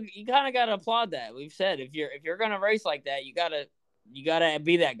apologize. Also, you kind of got to applaud that. We've said if you're gonna race like that, you gotta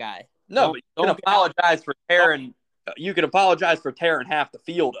be that guy. No, but you can apologize for tearing. You can apologize for tearing half the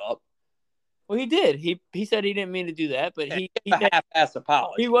field up. Well, he did. He said he didn't mean to do that, but he a half-ass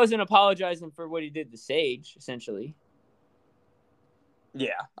apology. He wasn't apologizing for what he did to Sage, essentially.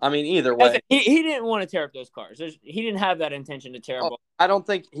 Yeah, I mean, either way, he didn't want to tear up those cars. He didn't have that intention to tear up. I don't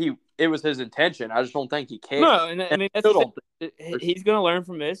think it was his intention. I just don't think he cared. No, and I mean he's going to learn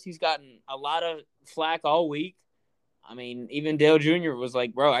from this. He's gotten a lot of flack all week. I mean, even Dale Jr. was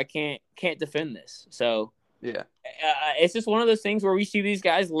like, bro, I can't defend this. So Yeah. it's just one of those things where we see these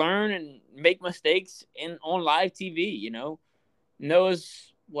guys learn and make mistakes on live TV, you know.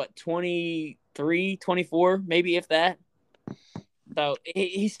 Noah's, 23, 24, maybe if that. So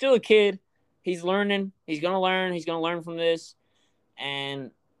he's still a kid. He's learning. He's going to learn. He's going to learn from this.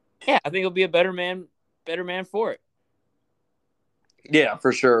 And, yeah, I think he'll be a better man for it. Yeah,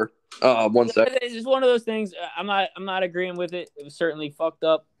 for sure. 1 second. It's just one of those things. I'm not agreeing with it. It was certainly fucked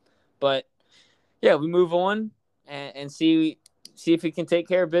up. But, yeah, we move on and see if we can take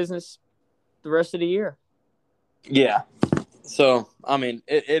care of business the rest of the year. Yeah. So, I mean,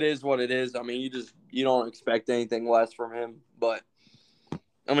 it is what it is. I mean, you don't expect anything less from him. But,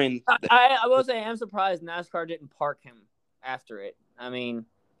 I mean. I will say I'm surprised NASCAR didn't park him after it. I mean,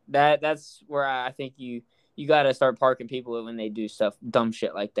 that's where I think you got to start parking people when they do dumb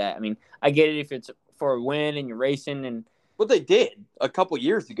shit like that. I mean, I get it if it's for a win and you're racing and. What they did a couple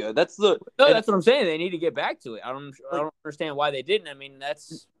years ago. That's what I'm saying. They need to get back to it. I don't understand why they didn't. I mean,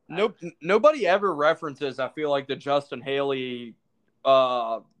 that's. Nobody ever references, I feel like, the Justin Haley,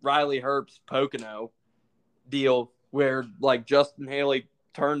 Riley Herbst Pocono deal where, like, Justin Haley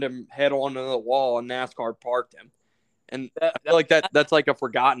turned him head on to the wall and NASCAR parked him. And I feel like that's like a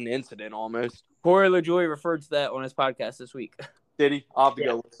forgotten incident almost. Corey LaJoie referred to that on his podcast this week. Did he? I'll have to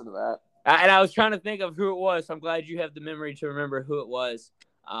go listen to that. And I was trying to think of who it was, so I'm glad you have the memory to remember who it was.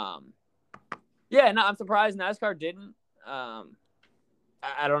 I'm surprised NASCAR didn't.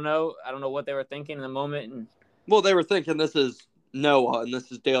 I don't know. I don't know what they were thinking in the moment. Well, they were thinking this is Noah and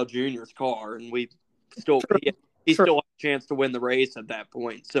this is Dale Jr.'s car, and he still had a chance to win the race at that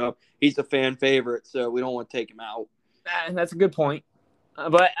point. So he's a fan favorite, so we don't want to take him out. And that's a good point.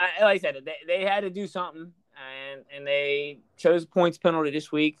 But like I said, they had to do something, and they chose points penalty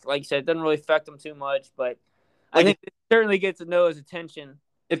this week. Like you said, it doesn't really affect them too much, but I think it certainly gets Noah's attention.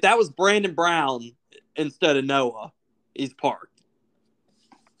 If that was Brandon Brown instead of Noah, he's parked.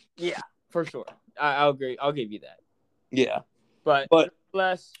 Yeah, for sure. I'll agree. I'll give you that. Yeah. But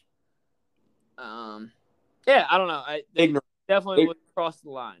less, I don't know. Ignorance. Definitely would cross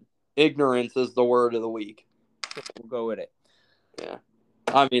the line. Ignorance is the word of the week. We'll go with it. Yeah.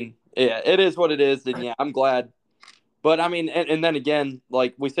 I mean, yeah, it is what it is. And, yeah, I'm glad. But, I mean, and then again,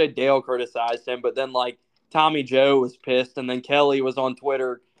 like we said, Dale criticized him. But then, like, Tommy Joe was pissed. And then Kelly was on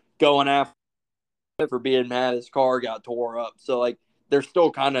Twitter going after him for being mad his car got tore up. So, like, they're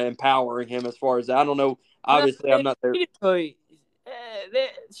still kind of empowering him as far as I don't know. Obviously, I'm not there.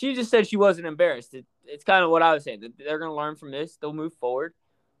 She just said she wasn't embarrassed. It's kind of what I was saying. They're going to learn from this. They'll move forward.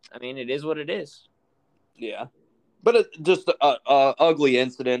 I mean, it is what it is. Yeah. But it's just a ugly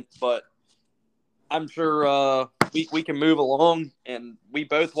incident. But I'm sure we can move along. And we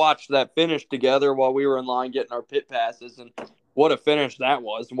both watched that finish together while we were in line getting our pit passes. And what a finish that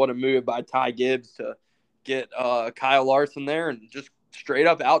was. What a move by Ty Gibbs to get Kyle Larson there and just straight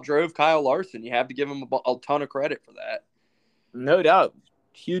up outdrove Kyle Larson. You have to give him a ton of credit for that. No doubt.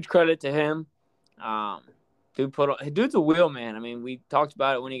 Huge credit to him. Dude's a wheel man. I mean, we talked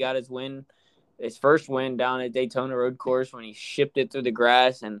about it when he got his first win down at Daytona Road Course when he shipped it through the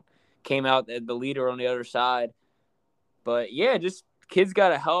grass and came out the leader on the other side. But, yeah, just kid's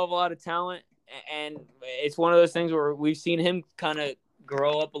got a hell of a lot of talent. And it's one of those things where we've seen him kind of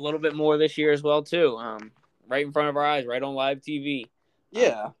grow up a little bit more this year as well, too. Right in front of our eyes, right on live TV.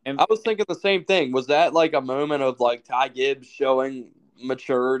 Yeah, and I was thinking the same thing. Was that like a moment of like Ty Gibbs showing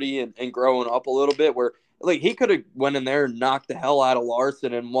maturity and growing up a little bit where like he could have went in there and knocked the hell out of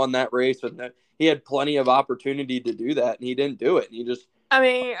Larson and won that race with that. He had plenty of opportunity to do that and he didn't do it. And he just I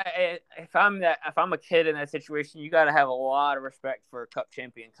mean, if I'm a kid in that situation, you got to have a lot of respect for Cup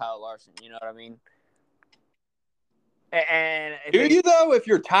champion Kyle Larson, you know what I mean? And you though if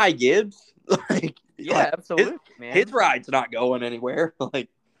you're Ty Gibbs? Like yeah, absolutely, man. His ride's not going anywhere. Like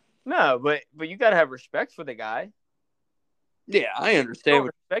no, but you gotta have respect for the guy. Yeah, I understand.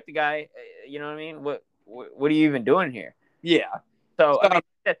 Respect the guy. You know what I mean? What are you even doing here? Yeah. So I mean,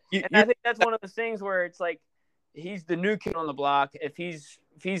 I think that's one of those things where it's like he's the new kid on the block. If he's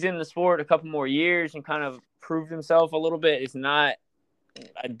in the sport a couple more years and kind of proved himself a little bit, it's not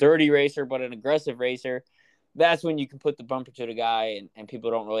a dirty racer but an aggressive racer. That's when you can put the bumper to the guy and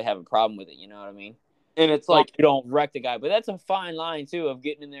people don't really have a problem with it. You know what I mean? And it's like you don't wreck the guy, but that's a fine line too of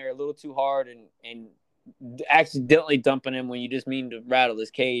getting in there a little too hard and accidentally dumping him when you just mean to rattle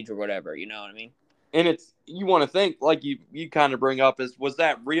his cage or whatever. You know what I mean? And it's you want to think like you kind of bring up was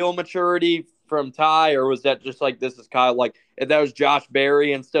that real maturity from Ty or was that just like this is Kyle? Like if that was Josh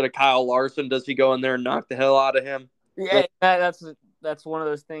Berry instead of Kyle Larson, does he go in there and knock the hell out of him? Yeah, that's one of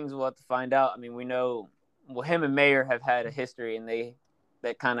those things we'll have to find out. I mean, we know well, him and Mayer have had a history, and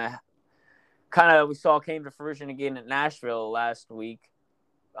that kind of we saw came to fruition again at Nashville last week,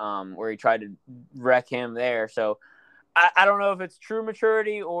 where he tried to wreck him there. So I don't know if it's true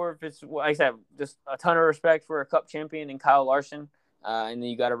maturity or if it's, like I said, just a ton of respect for a Cup champion in Kyle Larson, and then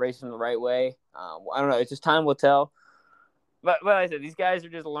you got to race him the right way. I don't know. It's just time will tell. But like I said, these guys are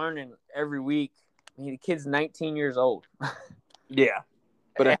just learning every week. I mean, the kid's 19 years old. Yeah.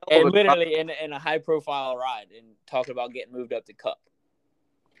 But and literally in a high-profile ride and talking about getting moved up to Cup.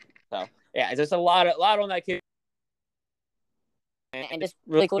 So, yeah, it's just a lot on that kid. And just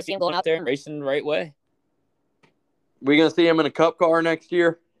really cool to see him going out there and racing the right way. We going to see him in a Cup car next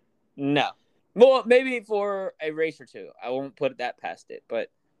year? No. Well, maybe for a race or two. I won't put that past it,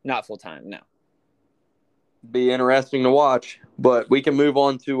 but not full-time, no. Be interesting to watch. But we can move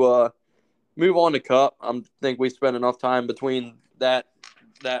on to Cup. I think we spent enough time between that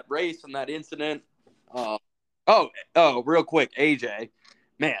race and that incident. Real quick, AJ,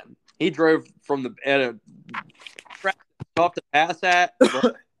 man, he drove from the tough to pass at.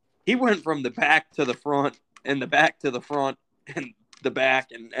 He went from the back to the front and the back to the front and the back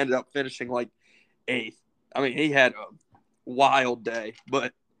and ended up finishing like 8th. I mean, he had a wild day,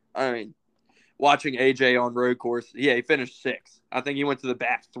 but I mean, watching AJ on road course, yeah, he finished 6th. I think he went to the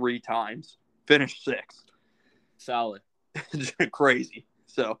back 3 times, finished 6th. Solid. Crazy.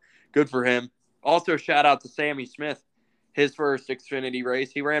 So good for him. Also, shout out to Sammy Smith, his first Xfinity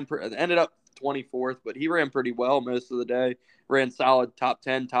race. He ended up 24th, but he ran pretty well most of the day. Ran solid top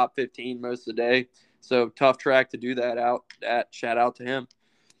 10, top 15 most of the day. So tough track to do that out at. Shout out to him.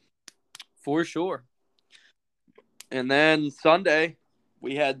 For sure. And then Sunday,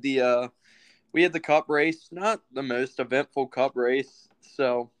 we had the Cup race. Not the most eventful Cup race.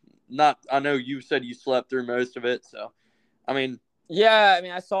 So I know you said you slept through most of it. So, I mean. Yeah, I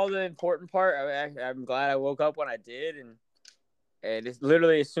mean, I saw the important part. I'm glad I woke up when I did. And it's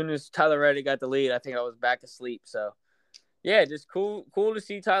literally as soon as Tyler Reddick got the lead, I think I was back asleep. So, yeah, just cool to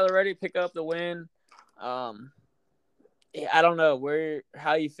see Tyler Reddick pick up the win. I don't know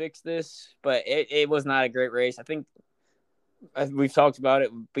how you fix this, but it was not a great race. I think we've talked about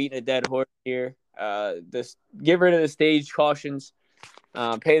it, beating a dead horse here. Get rid of the stage cautions,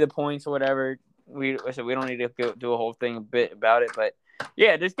 pay the points or whatever. We don't need to do a whole thing a bit about it, but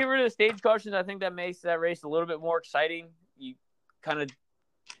yeah, just get rid of the stage cautions. I think that makes that race a little bit more exciting. You kind of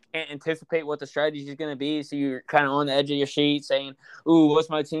can't anticipate what the strategy is going to be, so you're kind of on the edge of your seat saying, "Ooh, what's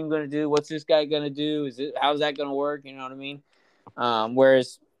my team going to do? What's this guy going to do? How's that going to work?" You know what I mean?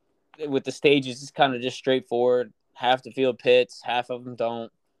 Whereas with the stages, it's kind of just straightforward. Half the field pits, half of them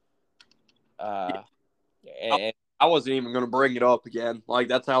don't. I wasn't even going to bring it up again. Like,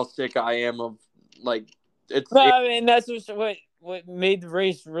 that's how sick I am of, like, I mean, that's what made the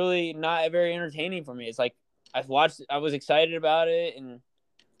race really not very entertaining for me. It's like I was excited about it, and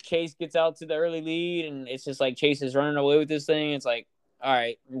Chase gets out to the early lead, and it's just like Chase is running away with this thing. It's like, all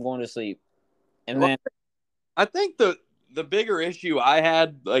right, I'm going to sleep. And then I think the bigger issue I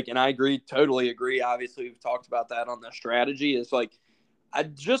had, like, and I totally agree. Obviously, we've talked about that on the strategy, is like, I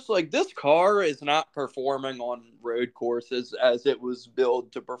just like this car is not performing on road courses as it was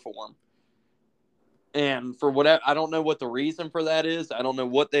built to perform. And for whatever, I don't know what the reason for that is. I don't know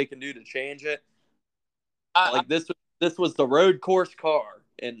what they can do to change it. Like this was the road course car,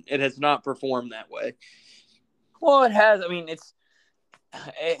 and it has not performed that way. Well, it has. I mean,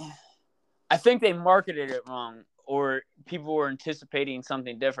 I think they marketed it wrong, or people were anticipating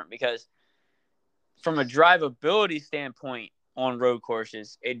something different, because from a drivability standpoint on road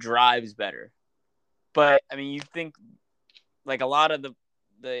courses, it drives better. But, I mean, you think like a lot of the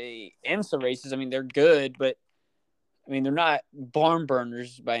IMSA races, I mean, they're good, but I mean, they're not barn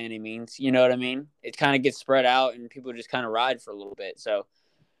burners by any means. You know what I mean? It kind of gets spread out and people just kind of ride for a little bit. So,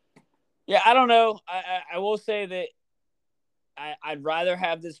 yeah, I don't know. I will say that I'd rather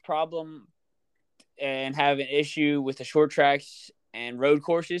have this problem and have an issue with the short tracks and road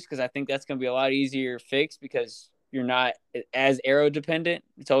courses, because I think that's going to be a lot easier to fix, because you're not as aero dependent.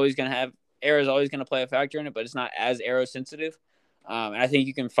 It's always going to have aero is always going to play a factor in it, but it's not as aero sensitive. And I think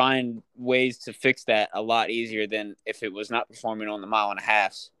you can find ways to fix that a lot easier than if it was not performing on the 1.5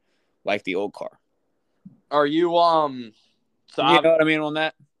 miles like the old car. Are you So you know what I mean on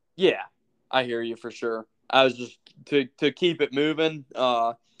that? Yeah, I hear you for sure. I was just to keep it moving.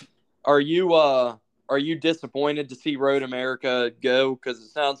 Are you disappointed to see Road America go? Because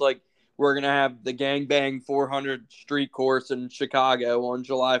it sounds like we're gonna have the Gangbang 400 street course in Chicago on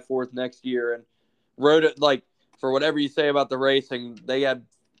July 4th next year, and for whatever you say about the racing, they had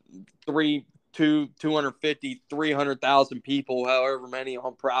 250, 300,000 people, however many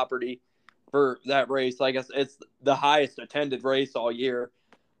on property. for that race. Like I said, it's the highest attended race all year.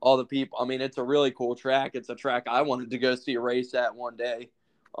 All the people. I mean, it's a really cool track. It's a track I wanted to go see a race at one day.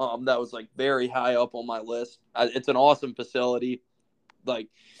 That was like very high up on my list. It's an awesome facility. Like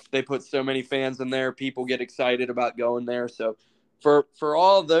they put so many fans in there. People get excited about going there. So for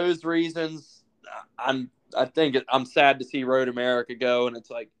all those reasons, I'm sad to see Road America go. And it's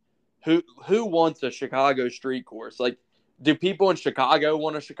like, who wants a Chicago street course? Like, do people in Chicago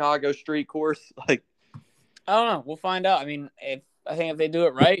want a Chicago street course? Like, I don't know. We'll find out. I mean, I think if they do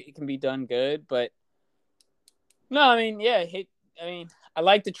it right, it can be done good. But no, I mean, yeah. I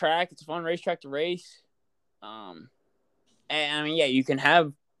like the track. It's a fun racetrack to race. And I mean, yeah, you can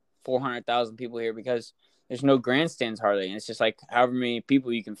have 400,000 people here because there's no grandstands hardly, and it's just like however many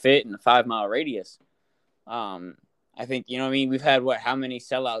people you can fit in a 5-mile radius. I think, you know what I mean? We've had how many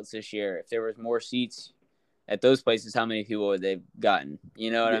sellouts this year? If there was more seats at those places, how many people would they've gotten?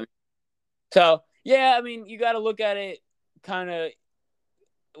 You know what I mean? So yeah, I mean, you got to look at it kind of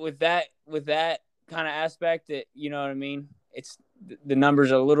with that kind of aspect. That, you know what I mean? It's the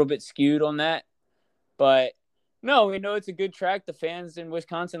numbers are a little bit skewed on that, but no, we know it's a good track. The fans in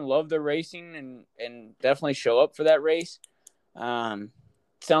Wisconsin love their racing and definitely show up for that race. Sounds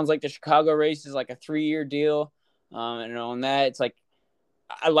like the Chicago race is like a 3-year deal. And on that, it's like,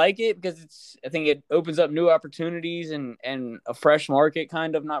 I like it because I think it opens up new opportunities and a fresh market,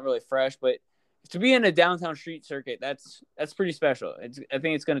 kind of, not really fresh, but to be in a downtown street circuit, that's pretty special. I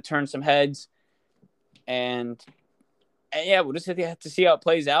think it's going to turn some heads, and yeah, we'll just have to see how it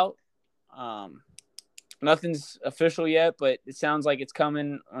plays out. Nothing's official yet, but it sounds like it's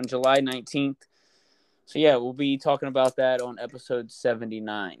coming on July 19th. So yeah, we'll be talking about that on episode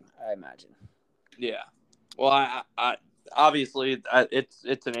 79, I imagine. Yeah. Well, I obviously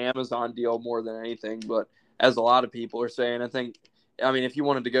it's an Amazon deal more than anything, but as a lot of people are saying, I mean, if you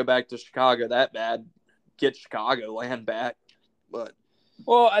wanted to go back to Chicago that bad, get Chicagoland back. But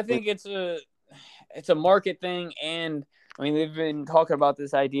well, I think it's a market thing, and I mean, they've been talking about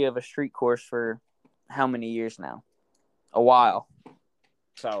this idea of a street course for how many years now? A while.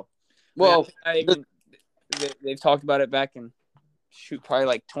 So, well, they've talked about it back in probably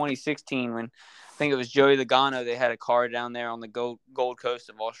like 2016 when I think it was Joey Logano. They had a car down there on the Gold Coast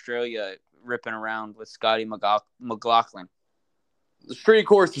of Australia ripping around with Scotty McLaughlin. The street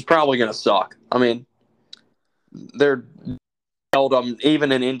course is probably going to suck. I mean, they're held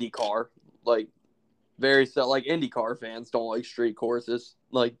even in IndyCar, like like IndyCar fans don't like street courses,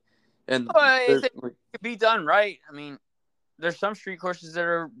 like. And if it could be done right, I mean, there's some street courses that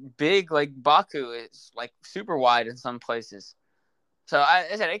are big, like Baku. It's like super wide in some places. So I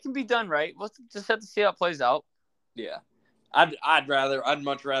said it can be done right. We'll just have to see how it plays out. Yeah, I'd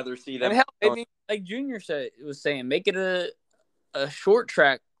much rather see that. I mean, maybe like Junior was saying, make it a short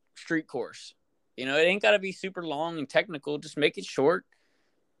track street course. You know, it ain't got to be super long and technical. Just make it short,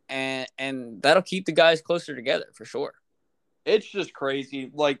 and that'll keep the guys closer together for sure. It's just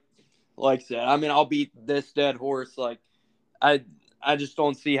crazy, like I said, I mean, I'll beat this dead horse. Like, I just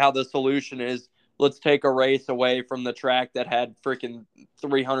don't see how the solution is. Let's take a race away from the track that had freaking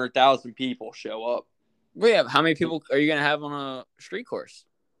 300,000 people show up. Well, yeah, how many people are you going to have on a street course?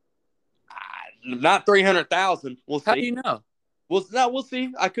 Not 300,000. We'll see. How do you know? We'll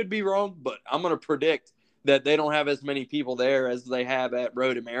see. I could be wrong, but I'm going to predict that they don't have as many people there as they have at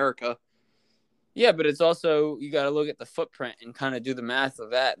Road America. Yeah, but it's also, you got to look at the footprint and kind of do the math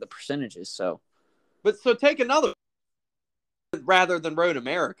of that, the percentages. So take another rather than Road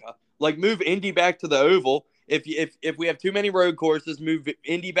America. Like, move Indy back to the Oval. If we have too many road courses, move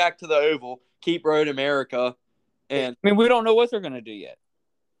Indy back to the Oval. Keep Road America. And I mean, we don't know what they're going to do yet.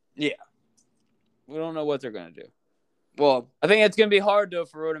 Yeah, we don't know what they're going to do. Well, I think it's going to be hard though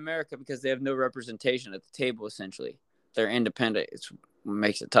for Road America because they have no representation at the table. Essentially, they're independent. It's what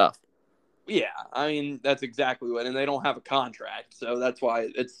makes it tough. Yeah, I mean, that's exactly what, and they don't have a contract, so that's why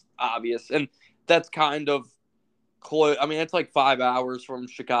it's obvious. And that's kind of close. I mean, it's like 5 hours from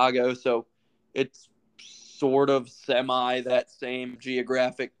Chicago, so it's sort of semi that same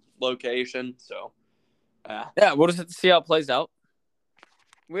geographic location. So, yeah, we'll just have to see how it plays out.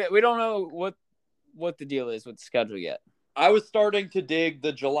 We don't know what the deal is with the schedule yet. I was starting to dig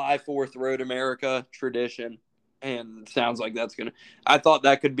the July 4th Road America tradition. And sounds like I thought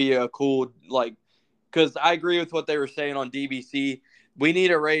that could be a cool, like, because I agree with what they were saying on DBC. We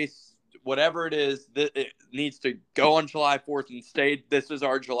need a race, whatever it is, that it needs to go on July 4th and stay. This is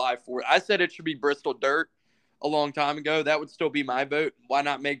our July 4th. I said it should be Bristol Dirt a long time ago. That would still be my vote. Why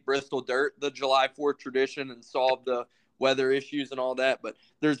not make Bristol Dirt the July 4th tradition and solve the weather issues and all that? But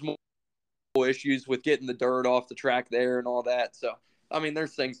there's more issues with getting the dirt off the track there and all that. So I mean,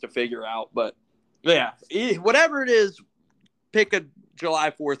 there's things to figure out, but yeah, whatever it is, pick a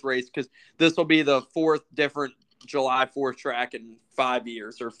July 4th race because this will be the fourth different July 4th track in 5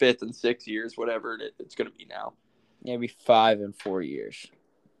 years or fifth and 6 years, whatever it's going to be now. Maybe 5 and 4 years.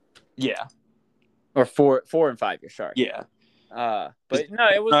 Yeah. Or 4 and 5 years, sorry. Yeah. But no,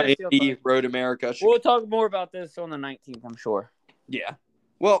 it was Indy, Road America. We'll talk more about this on the 19th, I'm sure. Yeah.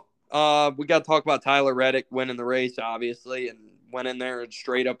 Well, we got to talk about Tyler Reddick winning the race, obviously, and went in there and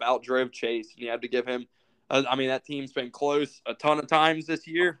straight up outdrove Chase. And you have to give him I mean, that team's been close a ton of times this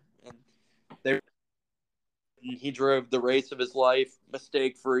year. And he drove the race of his life,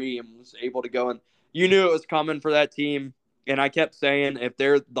 mistake-free, and was able to go. And you knew it was coming for that team. And I kept saying if they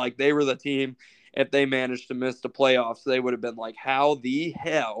were the team, if they managed to miss the playoffs, they would have been like, how the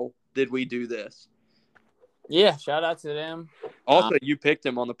hell did we do this? Yeah, shout out to them. Also, you picked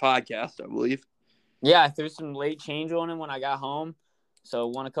him on the podcast, I believe. Yeah, I threw some late change on him when I got home. So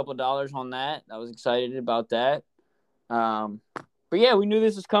won a couple dollars on that. I was excited about that. But yeah, we knew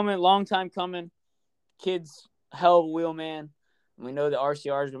this was coming. Long time coming. Kid's hell of a wheel man. We know the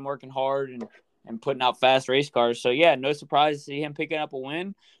RCR has been working hard and putting out fast race cars. So yeah, no surprise to see him picking up a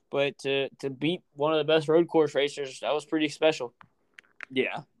win. But to beat one of the best road course racers, that was pretty special.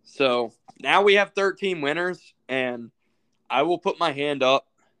 Yeah. So now we have 13 winners, and I will put my hand up.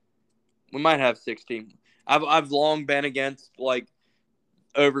 We might have 16. I've long been against like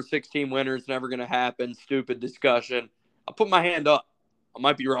over 16 winners, never going to happen. Stupid discussion. I'll put my hand up. I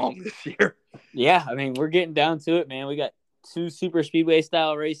might be wrong this year. Yeah, I mean, we're getting down to it, man. We got 2 super speedway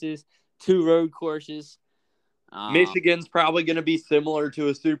style races, 2 road courses. Michigan's probably going to be similar to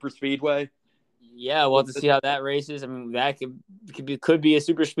a super speedway. Yeah, we'll have to see how that races. I mean, that could be a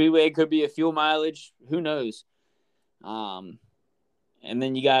super speedway, could be a fuel mileage. Who knows? And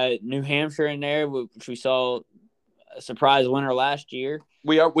then you got New Hampshire in there, which we saw a surprise winner last year.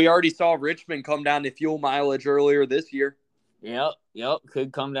 We already saw Richmond come down to fuel mileage earlier this year. Yep.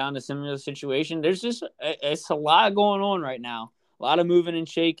 Could come down to similar situation. There's just it's a lot going on right now. A lot of moving and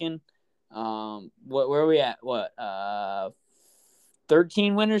shaking. Where are we at?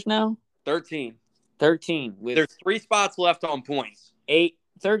 13 winners now? 13. There's 3 spots left on points.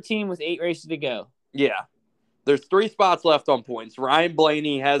 13 with 8 races to go. Yeah. There's 3 spots left on points. Ryan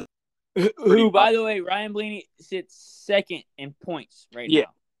Blaney has who, by the way, Ryan Blaney sits second in points right now.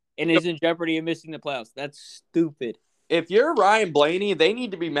 And is in jeopardy of missing the playoffs. That's stupid. If you're Ryan Blaney, they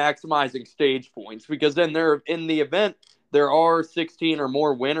need to be maximizing stage points because then in the event there are 16 or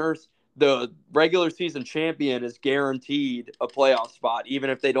more winners, the regular season champion is guaranteed a playoff spot, even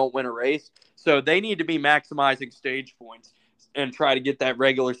if they don't win a race. So they need to be maximizing stage points and try to get that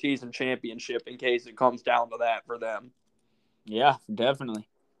regular season championship in case it comes down to that for them. Yeah, definitely.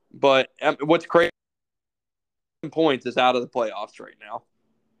 But what's crazy points is out of the playoffs right now.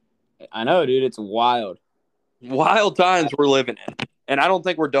 I know, dude. It's wild. Wild times we're living in. And I don't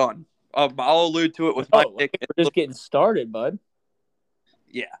think we're done. I'll allude to it with my pick. We're just getting started, bud.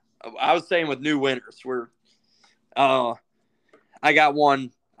 Yeah. I was saying with new winners. I got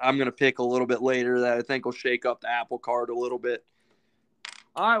one I'm going to pick a little bit later that I think will shake up the apple cart a little bit.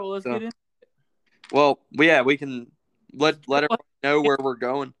 All right, well, let's get in. Well, yeah, we can let everyone know where we're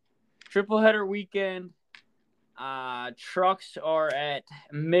going. Triple header weekend. Trucks are at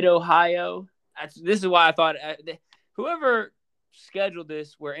Mid-Ohio. This is why I thought whoever scheduled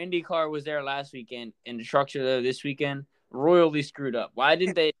this where IndyCar was there last weekend and the trucks are there this weekend royally screwed up. Why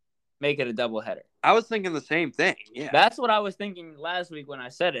didn't they make it a doubleheader? I was thinking the same thing. Yeah, that's what I was thinking last week when I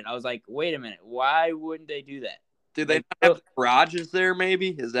said it. I was like, wait a minute, why wouldn't they do that? Do they not have the garages there? Maybe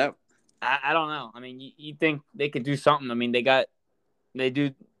is that? I don't know. I mean, you think they could do something? I mean, they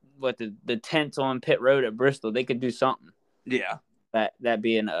do what the tents on pit road at Bristol. They could do something. Yeah, that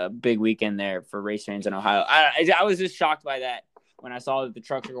being a big weekend there for race fans in Ohio. I was just shocked by that when I saw that the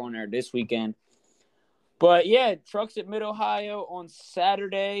trucks are going there this weekend. But yeah, trucks at Mid-Ohio on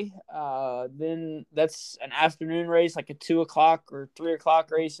Saturday. Then that's an afternoon race, like a 2:00 or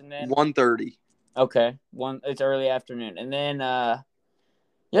 3:00 race, and then 1:30. Okay, it's early afternoon, and then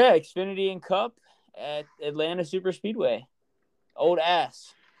Xfinity and Cup at Atlanta Super Speedway. Old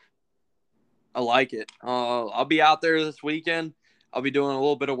ass. I like it. I'll be out there this weekend. I'll be doing a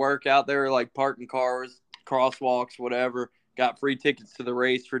little bit of work out there, like parking cars, crosswalks, whatever. Got free tickets to the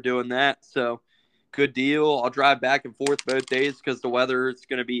race for doing that, so good deal. I'll drive back and forth both days because the weather is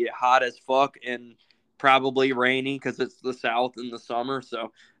going to be hot as fuck and probably rainy because it's the South in the summer,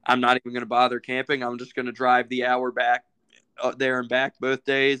 so I'm not even going to bother camping. I'm just going to drive the hour back there and back both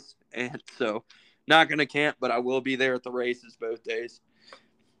days, and so not going to camp, but I will be there at the races both days.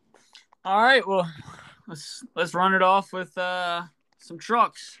 All right, well, let's run it off with some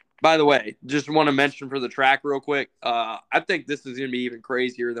trucks. By the way, just want to mention for the track real quick. I think this is going to be even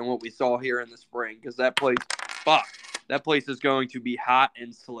crazier than what we saw here in the spring because that place is going to be hot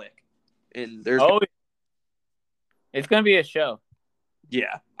and slick. And it's going to be a show.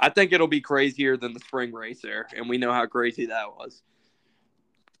 Yeah, I think it'll be crazier than the spring race there, and we know how crazy that was.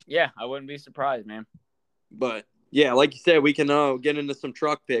 Yeah, I wouldn't be surprised, man. But yeah, like you said, we can get into some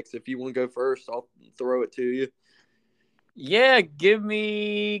truck picks. If you want to go first, I'll throw it to you. Yeah, give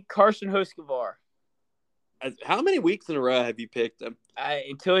me Carson Hocevar. How many weeks in a row have you picked him?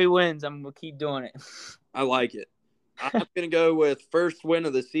 Until he wins, I'm going to keep doing it. I like it. I'm going to go with first win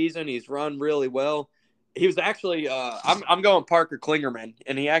of the season. He's run really well. He was actually I'm going Parker Kligerman,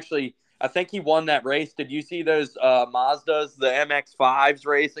 and I think he won that race. Did you see those Mazdas, the MX-5s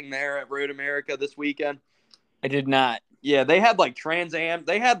racing there at Road America this weekend? I did not. Yeah, they had like Trans Am.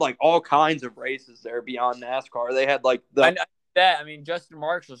 They had like all kinds of races there beyond NASCAR. They had like I know that. I mean, Justin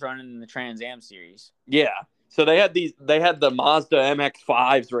Marks was running in the Trans Am series. Yeah. So they had the Mazda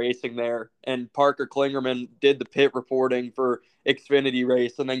MX-5s racing there, and Parker Kligerman did the pit reporting for Xfinity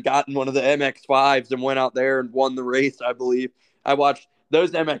race, and then got in one of the MX-5s and went out there and won the race. I believe I watched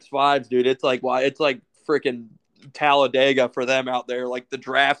those MX-5s, dude. It's like freaking Talladega for them out there. Like the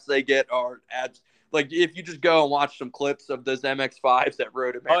drafts they get are like if you just go and watch some clips of those MX-5s at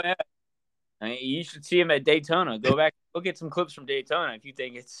Road America. Oh yeah, I mean, you should see them at Daytona. Go back, look at some clips from Daytona if you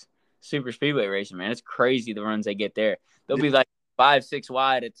think it's super speedway racing, man. It's crazy the runs they get there. They'll be like 5-6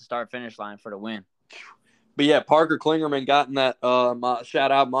 wide at the start-finish line for the win. But yeah, Parker Kligerman got in that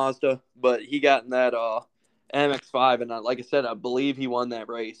shout out Mazda, but he got in that MX-5, and like I said, I believe he won that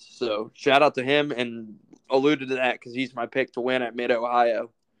race. So shout out to him, and alluded to that because he's my pick to win at Mid-Ohio.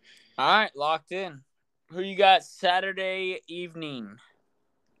 All right, locked in. Who you got Saturday evening?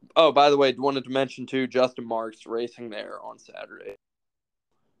 Oh, by the way, wanted to mention too, Justin Marks racing there on Saturday.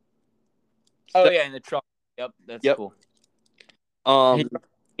 Oh yeah, in the truck. Yep, that's cool.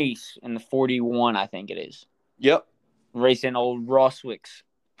 Ace in the 41, I think it is. Yep. Racing old Roswick's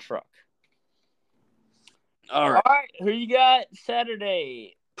truck. All right. Who you got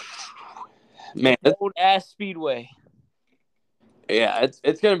Saturday? Man, old ass speedway. Yeah,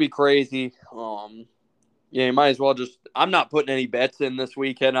 it's gonna be crazy. Yeah, you might as well just. I'm not putting any bets in this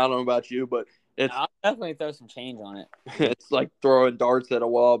weekend. I don't know about you, but I'll definitely throw some change on it. It's like throwing darts at a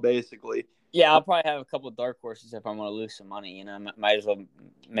wall, basically. Yeah, I'll probably have a couple of dark horses if I want to lose some money. You know, might as well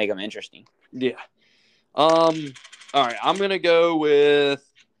make them interesting. Yeah. All right, I'm gonna go with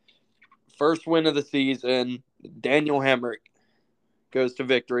first win of the season. Daniel Hemrick goes to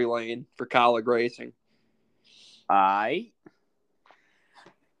victory lane for Kaulig Racing.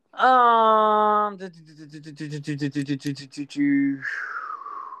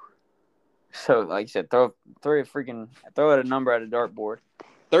 So, like I said, throw at a number at a dartboard.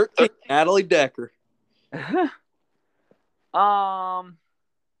 13, Natalie Decker.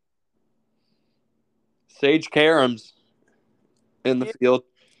 Sage Karam's in the field.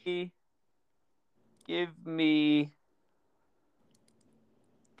 Give me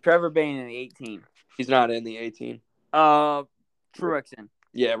Trevor Bayne in the 18. He's not in the 18. Truex in.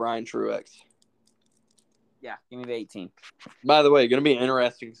 Yeah, Ryan Truex. Yeah, give me the 18. By the way, going to be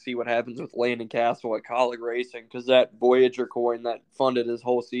interesting to see what happens with Landon Castle at Kaulig Racing because that Voyager coin that funded his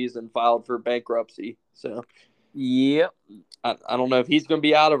whole season filed for bankruptcy. So, yep. I don't know if he's going to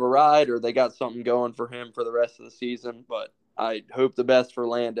be out of a ride or they got something going for him for the rest of the season, but I hope the best for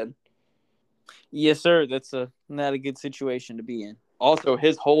Landon. Yes, sir. That's not a good situation to be in. Also,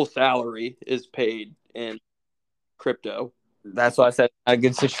 his whole salary is paid in crypto. That's why I said not a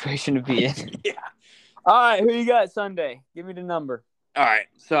good situation to be in. Yeah. All right, who you got Sunday? Give me the number. All right,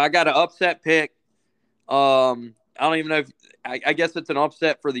 so I got an upset pick. I don't even know if I guess it's an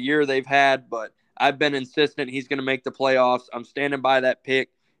upset for the year they've had, but I've been insistent he's going to make the playoffs. I'm standing by that pick,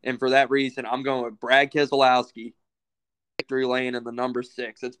 and for that reason, I'm going with Brad Keselowski, victory lane in the number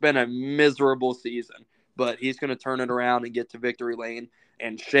 6. It's been a miserable season, but he's going to turn it around and get to victory lane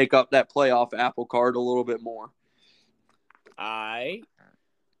and shake up that playoff apple cart a little bit more.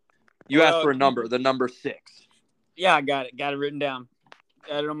 You asked for a number, the number 6. Yeah, I got it. Got it written down.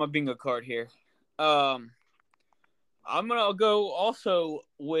 Got it on my bingo card here. I'm gonna go also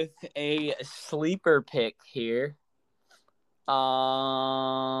with a sleeper pick here.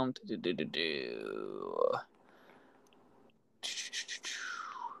 1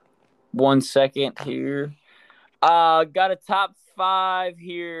 second here. Got a top 5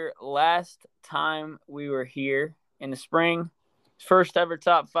 here. Last time we were here in the spring, first ever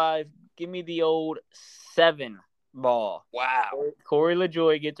top 5. Give me the old 7 ball. Wow. Corey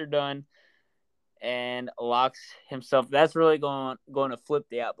LaJoie gets her done. and locks himself. That's really going to flip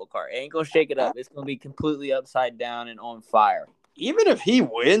the apple cart. It ain't going to shake it up. It's going to be completely upside down and on fire. Even if he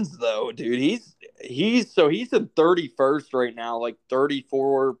wins, though, dude, he's in 31st right now, like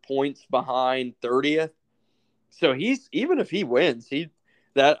 34 points behind 30th. So even if he wins,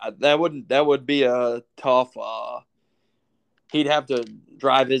 that would be a tough. He'd have to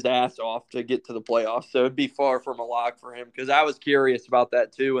drive his ass off to get to the playoffs. So it'd be far from a lock for him, because I was curious about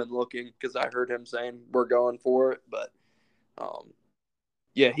that too and looking, because I heard him saying we're going for it. But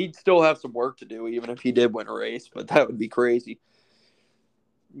yeah, he'd still have some work to do even if he did win a race. But that would be crazy.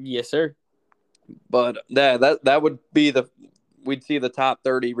 Yes, sir. But that would be we'd see the top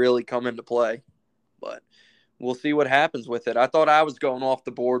 30 really come into play. But we'll see what happens with it. I thought I was going off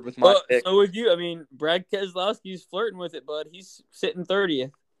the board with my pick. So with you, I mean, Brad Keselowski's flirting with it, bud. He's sitting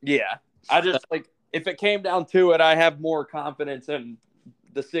 30th. Yeah. I just, if it came down to it, I have more confidence in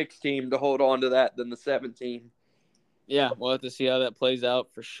the 6 team to hold on to that than the 17. Yeah, we'll have to see how that plays out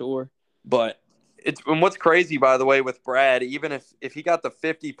for sure. But and what's crazy, by the way, with Brad, even if he got the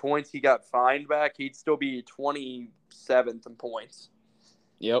 50 points he got fined back, he'd still be 27th in points.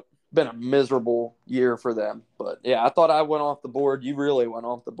 Yep. Been a miserable year for them. But yeah, I thought I went off the board. You really went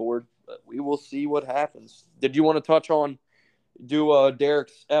off the board. But we will see what happens. Did you want to touch on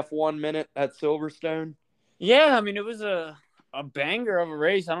Derek's F1 minute at Silverstone? Yeah, I mean, it was a banger of a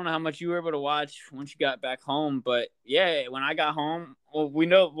race. I don't know how much you were able to watch once you got back home, but yeah, when I got home, well,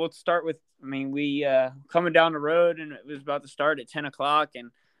 we'll start with, I mean, we coming down the road, and it was about to start at 10 o'clock,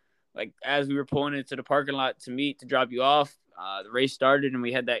 and like as we were pulling into the parking lot to drop you off, the race started, and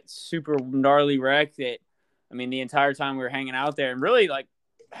we had that super gnarly wreck that, I mean, the entire time we were hanging out there, and really like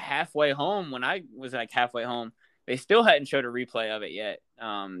halfway home, when I was like halfway home, they still hadn't showed a replay of it yet.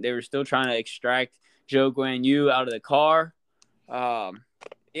 They were still trying to extract Zhou Guanyu out of the car. Yeah,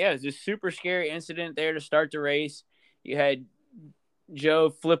 it was a super scary incident there to start the race. You had Joe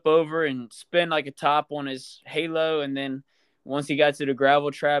flip over and spin like a top on his halo, and then once he got to the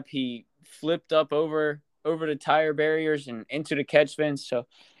gravel trap, he flipped up over the tire barriers and into the catch fence. So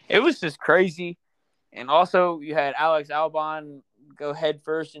it was just crazy. And also you had Alex Albon go head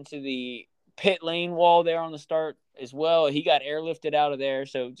first into the pit lane wall there on the start as well. He got airlifted out of there.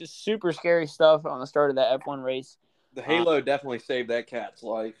 So just super scary stuff on the start of that F1 race. The halo definitely saved that cat's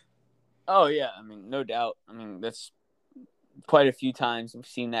life. Oh, yeah. I mean, no doubt. I mean, that's quite a few times we've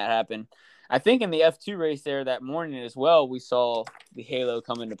seen that happen. I think in the F2 race there that morning as well, we saw the halo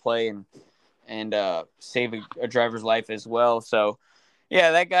come into play and save a driver's life as well. So,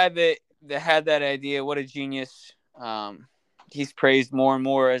 yeah, that guy that had that idea, what a genius. He's praised more and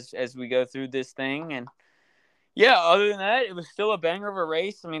more as we go through this thing. And, yeah, other than that, it was still a banger of a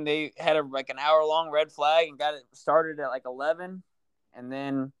race. I mean, they had an hour-long red flag and got it started at like 11. And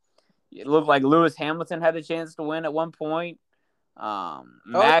then it looked like Lewis Hamilton had a chance to win at one point. Max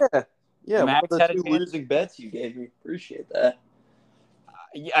one of the 2 losing bets you gave me. Appreciate that.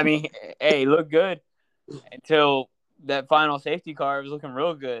 I mean, hey, looked good until that final safety car was looking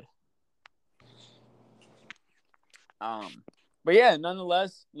real good. But yeah,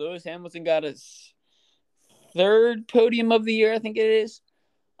 nonetheless, Lewis Hamilton got his 3rd podium of the year, I think it is.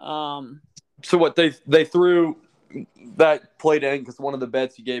 So what they threw that played in because one of the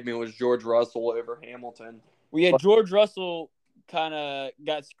bets you gave me was George Russell over Hamilton. We had George Russell kind of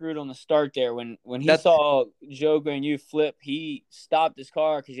got screwed on the start there when he saw Zhou Guanyu flip. He stopped his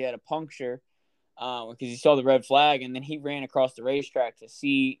car because he had a puncture because he saw the red flag, and then he ran across the racetrack to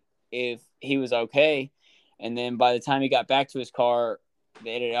see if he was okay. And then by the time he got back to his car,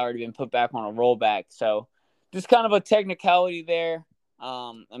 it had already been put back on a rollback. So just kind of a technicality there.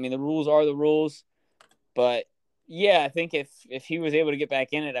 I mean, the rules are the rules. But, yeah, I think if he was able to get back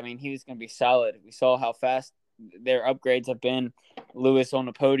in it, I mean, he was going to be solid. We saw how fast their upgrades have been. Lewis on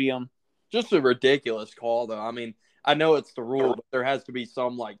the podium. Just a ridiculous call, though. I mean, I know it's the rule, but there has to be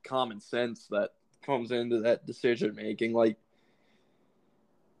some, like, common sense that comes into that decision-making. Like,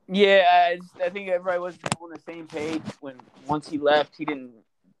 yeah, I think everybody was on the same page. Once he left, he didn't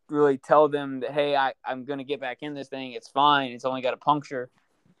really tell them that, hey, I'm going to get back in this thing. It's fine. It's only got a puncture.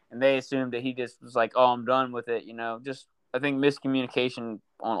 And they assumed that he just was like, oh, I'm done with it. You know, just I think miscommunication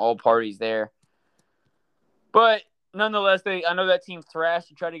on all parties there. But nonetheless, I know that team thrashed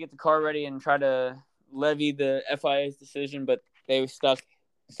to try to get the car ready and try to levy the FIA's decision, but they were stuck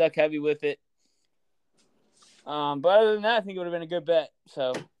heavy with it. But other than that, I think it would have been a good bet.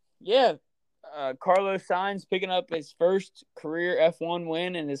 So, yeah, Carlos Sainz picking up his first career F1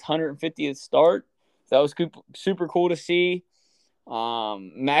 win and his 150th start. So that was super cool to see.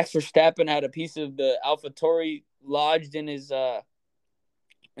 Max Verstappen had a piece of the AlphaTauri lodged in his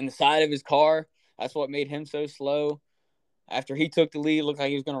in the side of his car. That's what made him so slow. After he took the lead, it looked like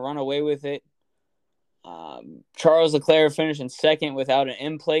he was going to run away with it. Charles Leclerc finished in second without an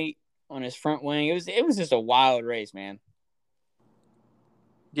end plate on his front wing. It was just a wild race, man.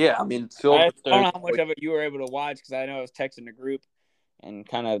 Yeah, I mean, I don't know how much of it you were able to watch because I know I was texting the group and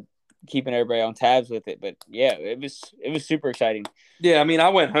kind of keeping everybody on tabs with it. But yeah, it was super exciting. Yeah, I mean, I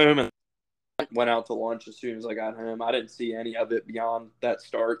went home and went out to lunch as soon as I got home. I didn't see any of it beyond that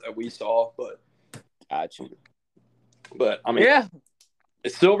start that we saw, but gotcha. But I mean, yeah,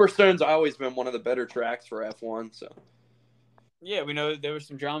 Silverstone's always been one of the better tracks for F1. So yeah, we know there was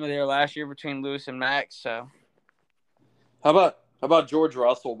some drama there last year between Lewis and Max. So how about George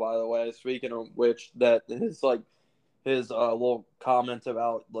Russell? By the way, speaking of which, that his little comments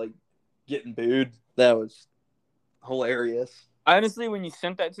about like getting booed, that was hilarious. Honestly, when you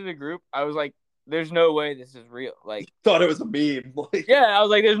sent that to the group, I was like, "There's no way this is real." Like, thought it was a meme. Yeah, I was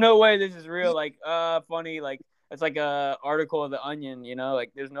like, "There's no way this is real." Like, funny. Like, it's like a article of The Onion, you know?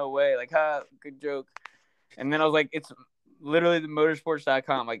 Like, there's no way. Like, good joke. And then I was like, it's literally the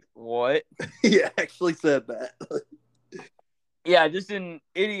motorsports.com. Like, what? He actually said that. Yeah, just an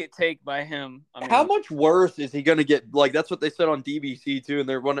idiot take by him. I mean, how much worse is he going to get? Like, that's what they said on DBC, too. And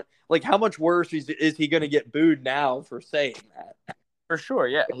they're wondering, like, how much worse is he going to get booed now for saying that? For sure,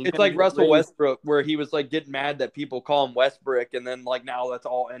 yeah. It's like Russell Westbrook, where he was, like, getting mad that people call him Westbrook, and then, like, now that's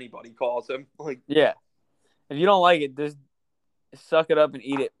all anybody calls him. Like, yeah. If you don't like it, just suck it up and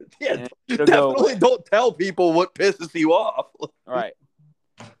eat it. Yeah, definitely don't tell people what pisses you off. Right.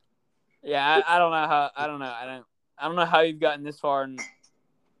 Yeah, I don't know how you've gotten this far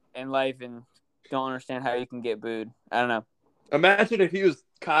in life and don't understand how you can get booed. I don't know. Imagine if he was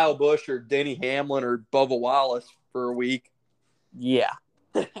Kyle Busch or Denny Hamlin or Bubba Wallace for a week. Yeah.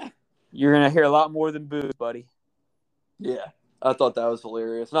 You're going to hear a lot more than boos, buddy. Yeah. I thought that was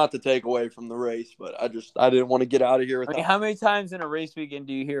hilarious. Not to take away from the race, but I didn't want to get out of here without. How many times in a race weekend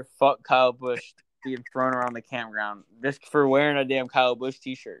do you hear "fuck Kyle Busch" being thrown around the campground just for wearing a damn Kyle Busch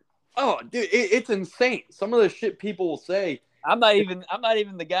t-shirt? Oh, dude, it's insane. Some of the shit people will say. I'm not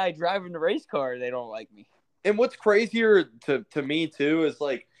even the guy driving the race car. They don't like me. And what's crazier to me too is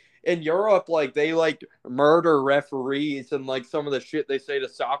like in Europe, like they like murder referees and like some of the shit they say to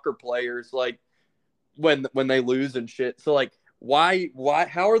soccer players, like when they lose and shit. So like. Why?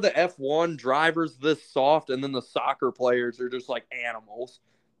 How are the F1 drivers this soft, and then the soccer players are just like animals?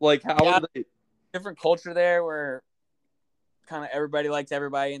 Like, how are they? Different culture there, where kind of everybody likes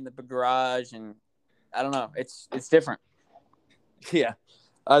everybody in the garage, and I don't know. It's different. Yeah,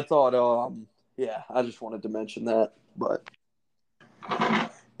 I thought. Yeah, I just wanted to mention that, but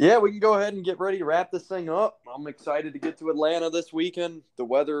yeah, we can go ahead and get ready to wrap this thing up. I'm excited to get to Atlanta this weekend. The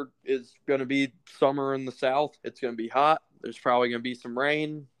weather is going to be summer in the South. It's going to be hot. There's probably going to be some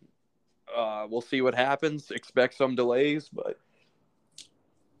rain. We'll see what happens. Expect some delays, but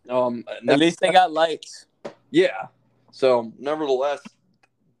at least they got lights. Yeah. So, nevertheless,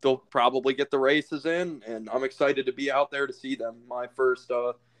 they'll probably get the races in, and I'm excited to be out there to see them. My first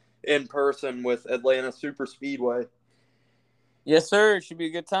in person with Atlanta Super Speedway. Yes, sir. It should be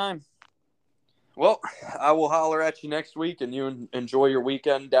a good time. Well, I will holler at you next week, and you enjoy your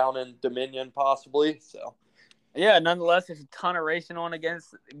weekend down in Dominion, possibly. So. Yeah, nonetheless, there's a ton of racing on again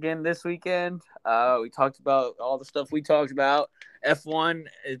this weekend. We talked about all the stuff we talked about. F1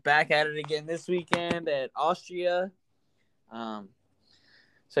 is back at it again this weekend at Austria.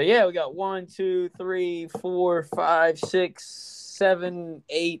 So, yeah, we got 1, 2, 3, 4, 5, 6, 7,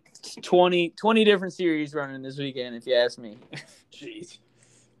 8, 20 different series running this weekend, if you ask me. Jeez.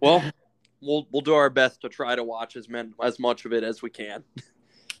 Well, we'll do our best to try to watch as much of it as we can.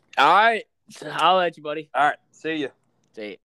 All right. I'll let you, buddy. All right. See you. See you.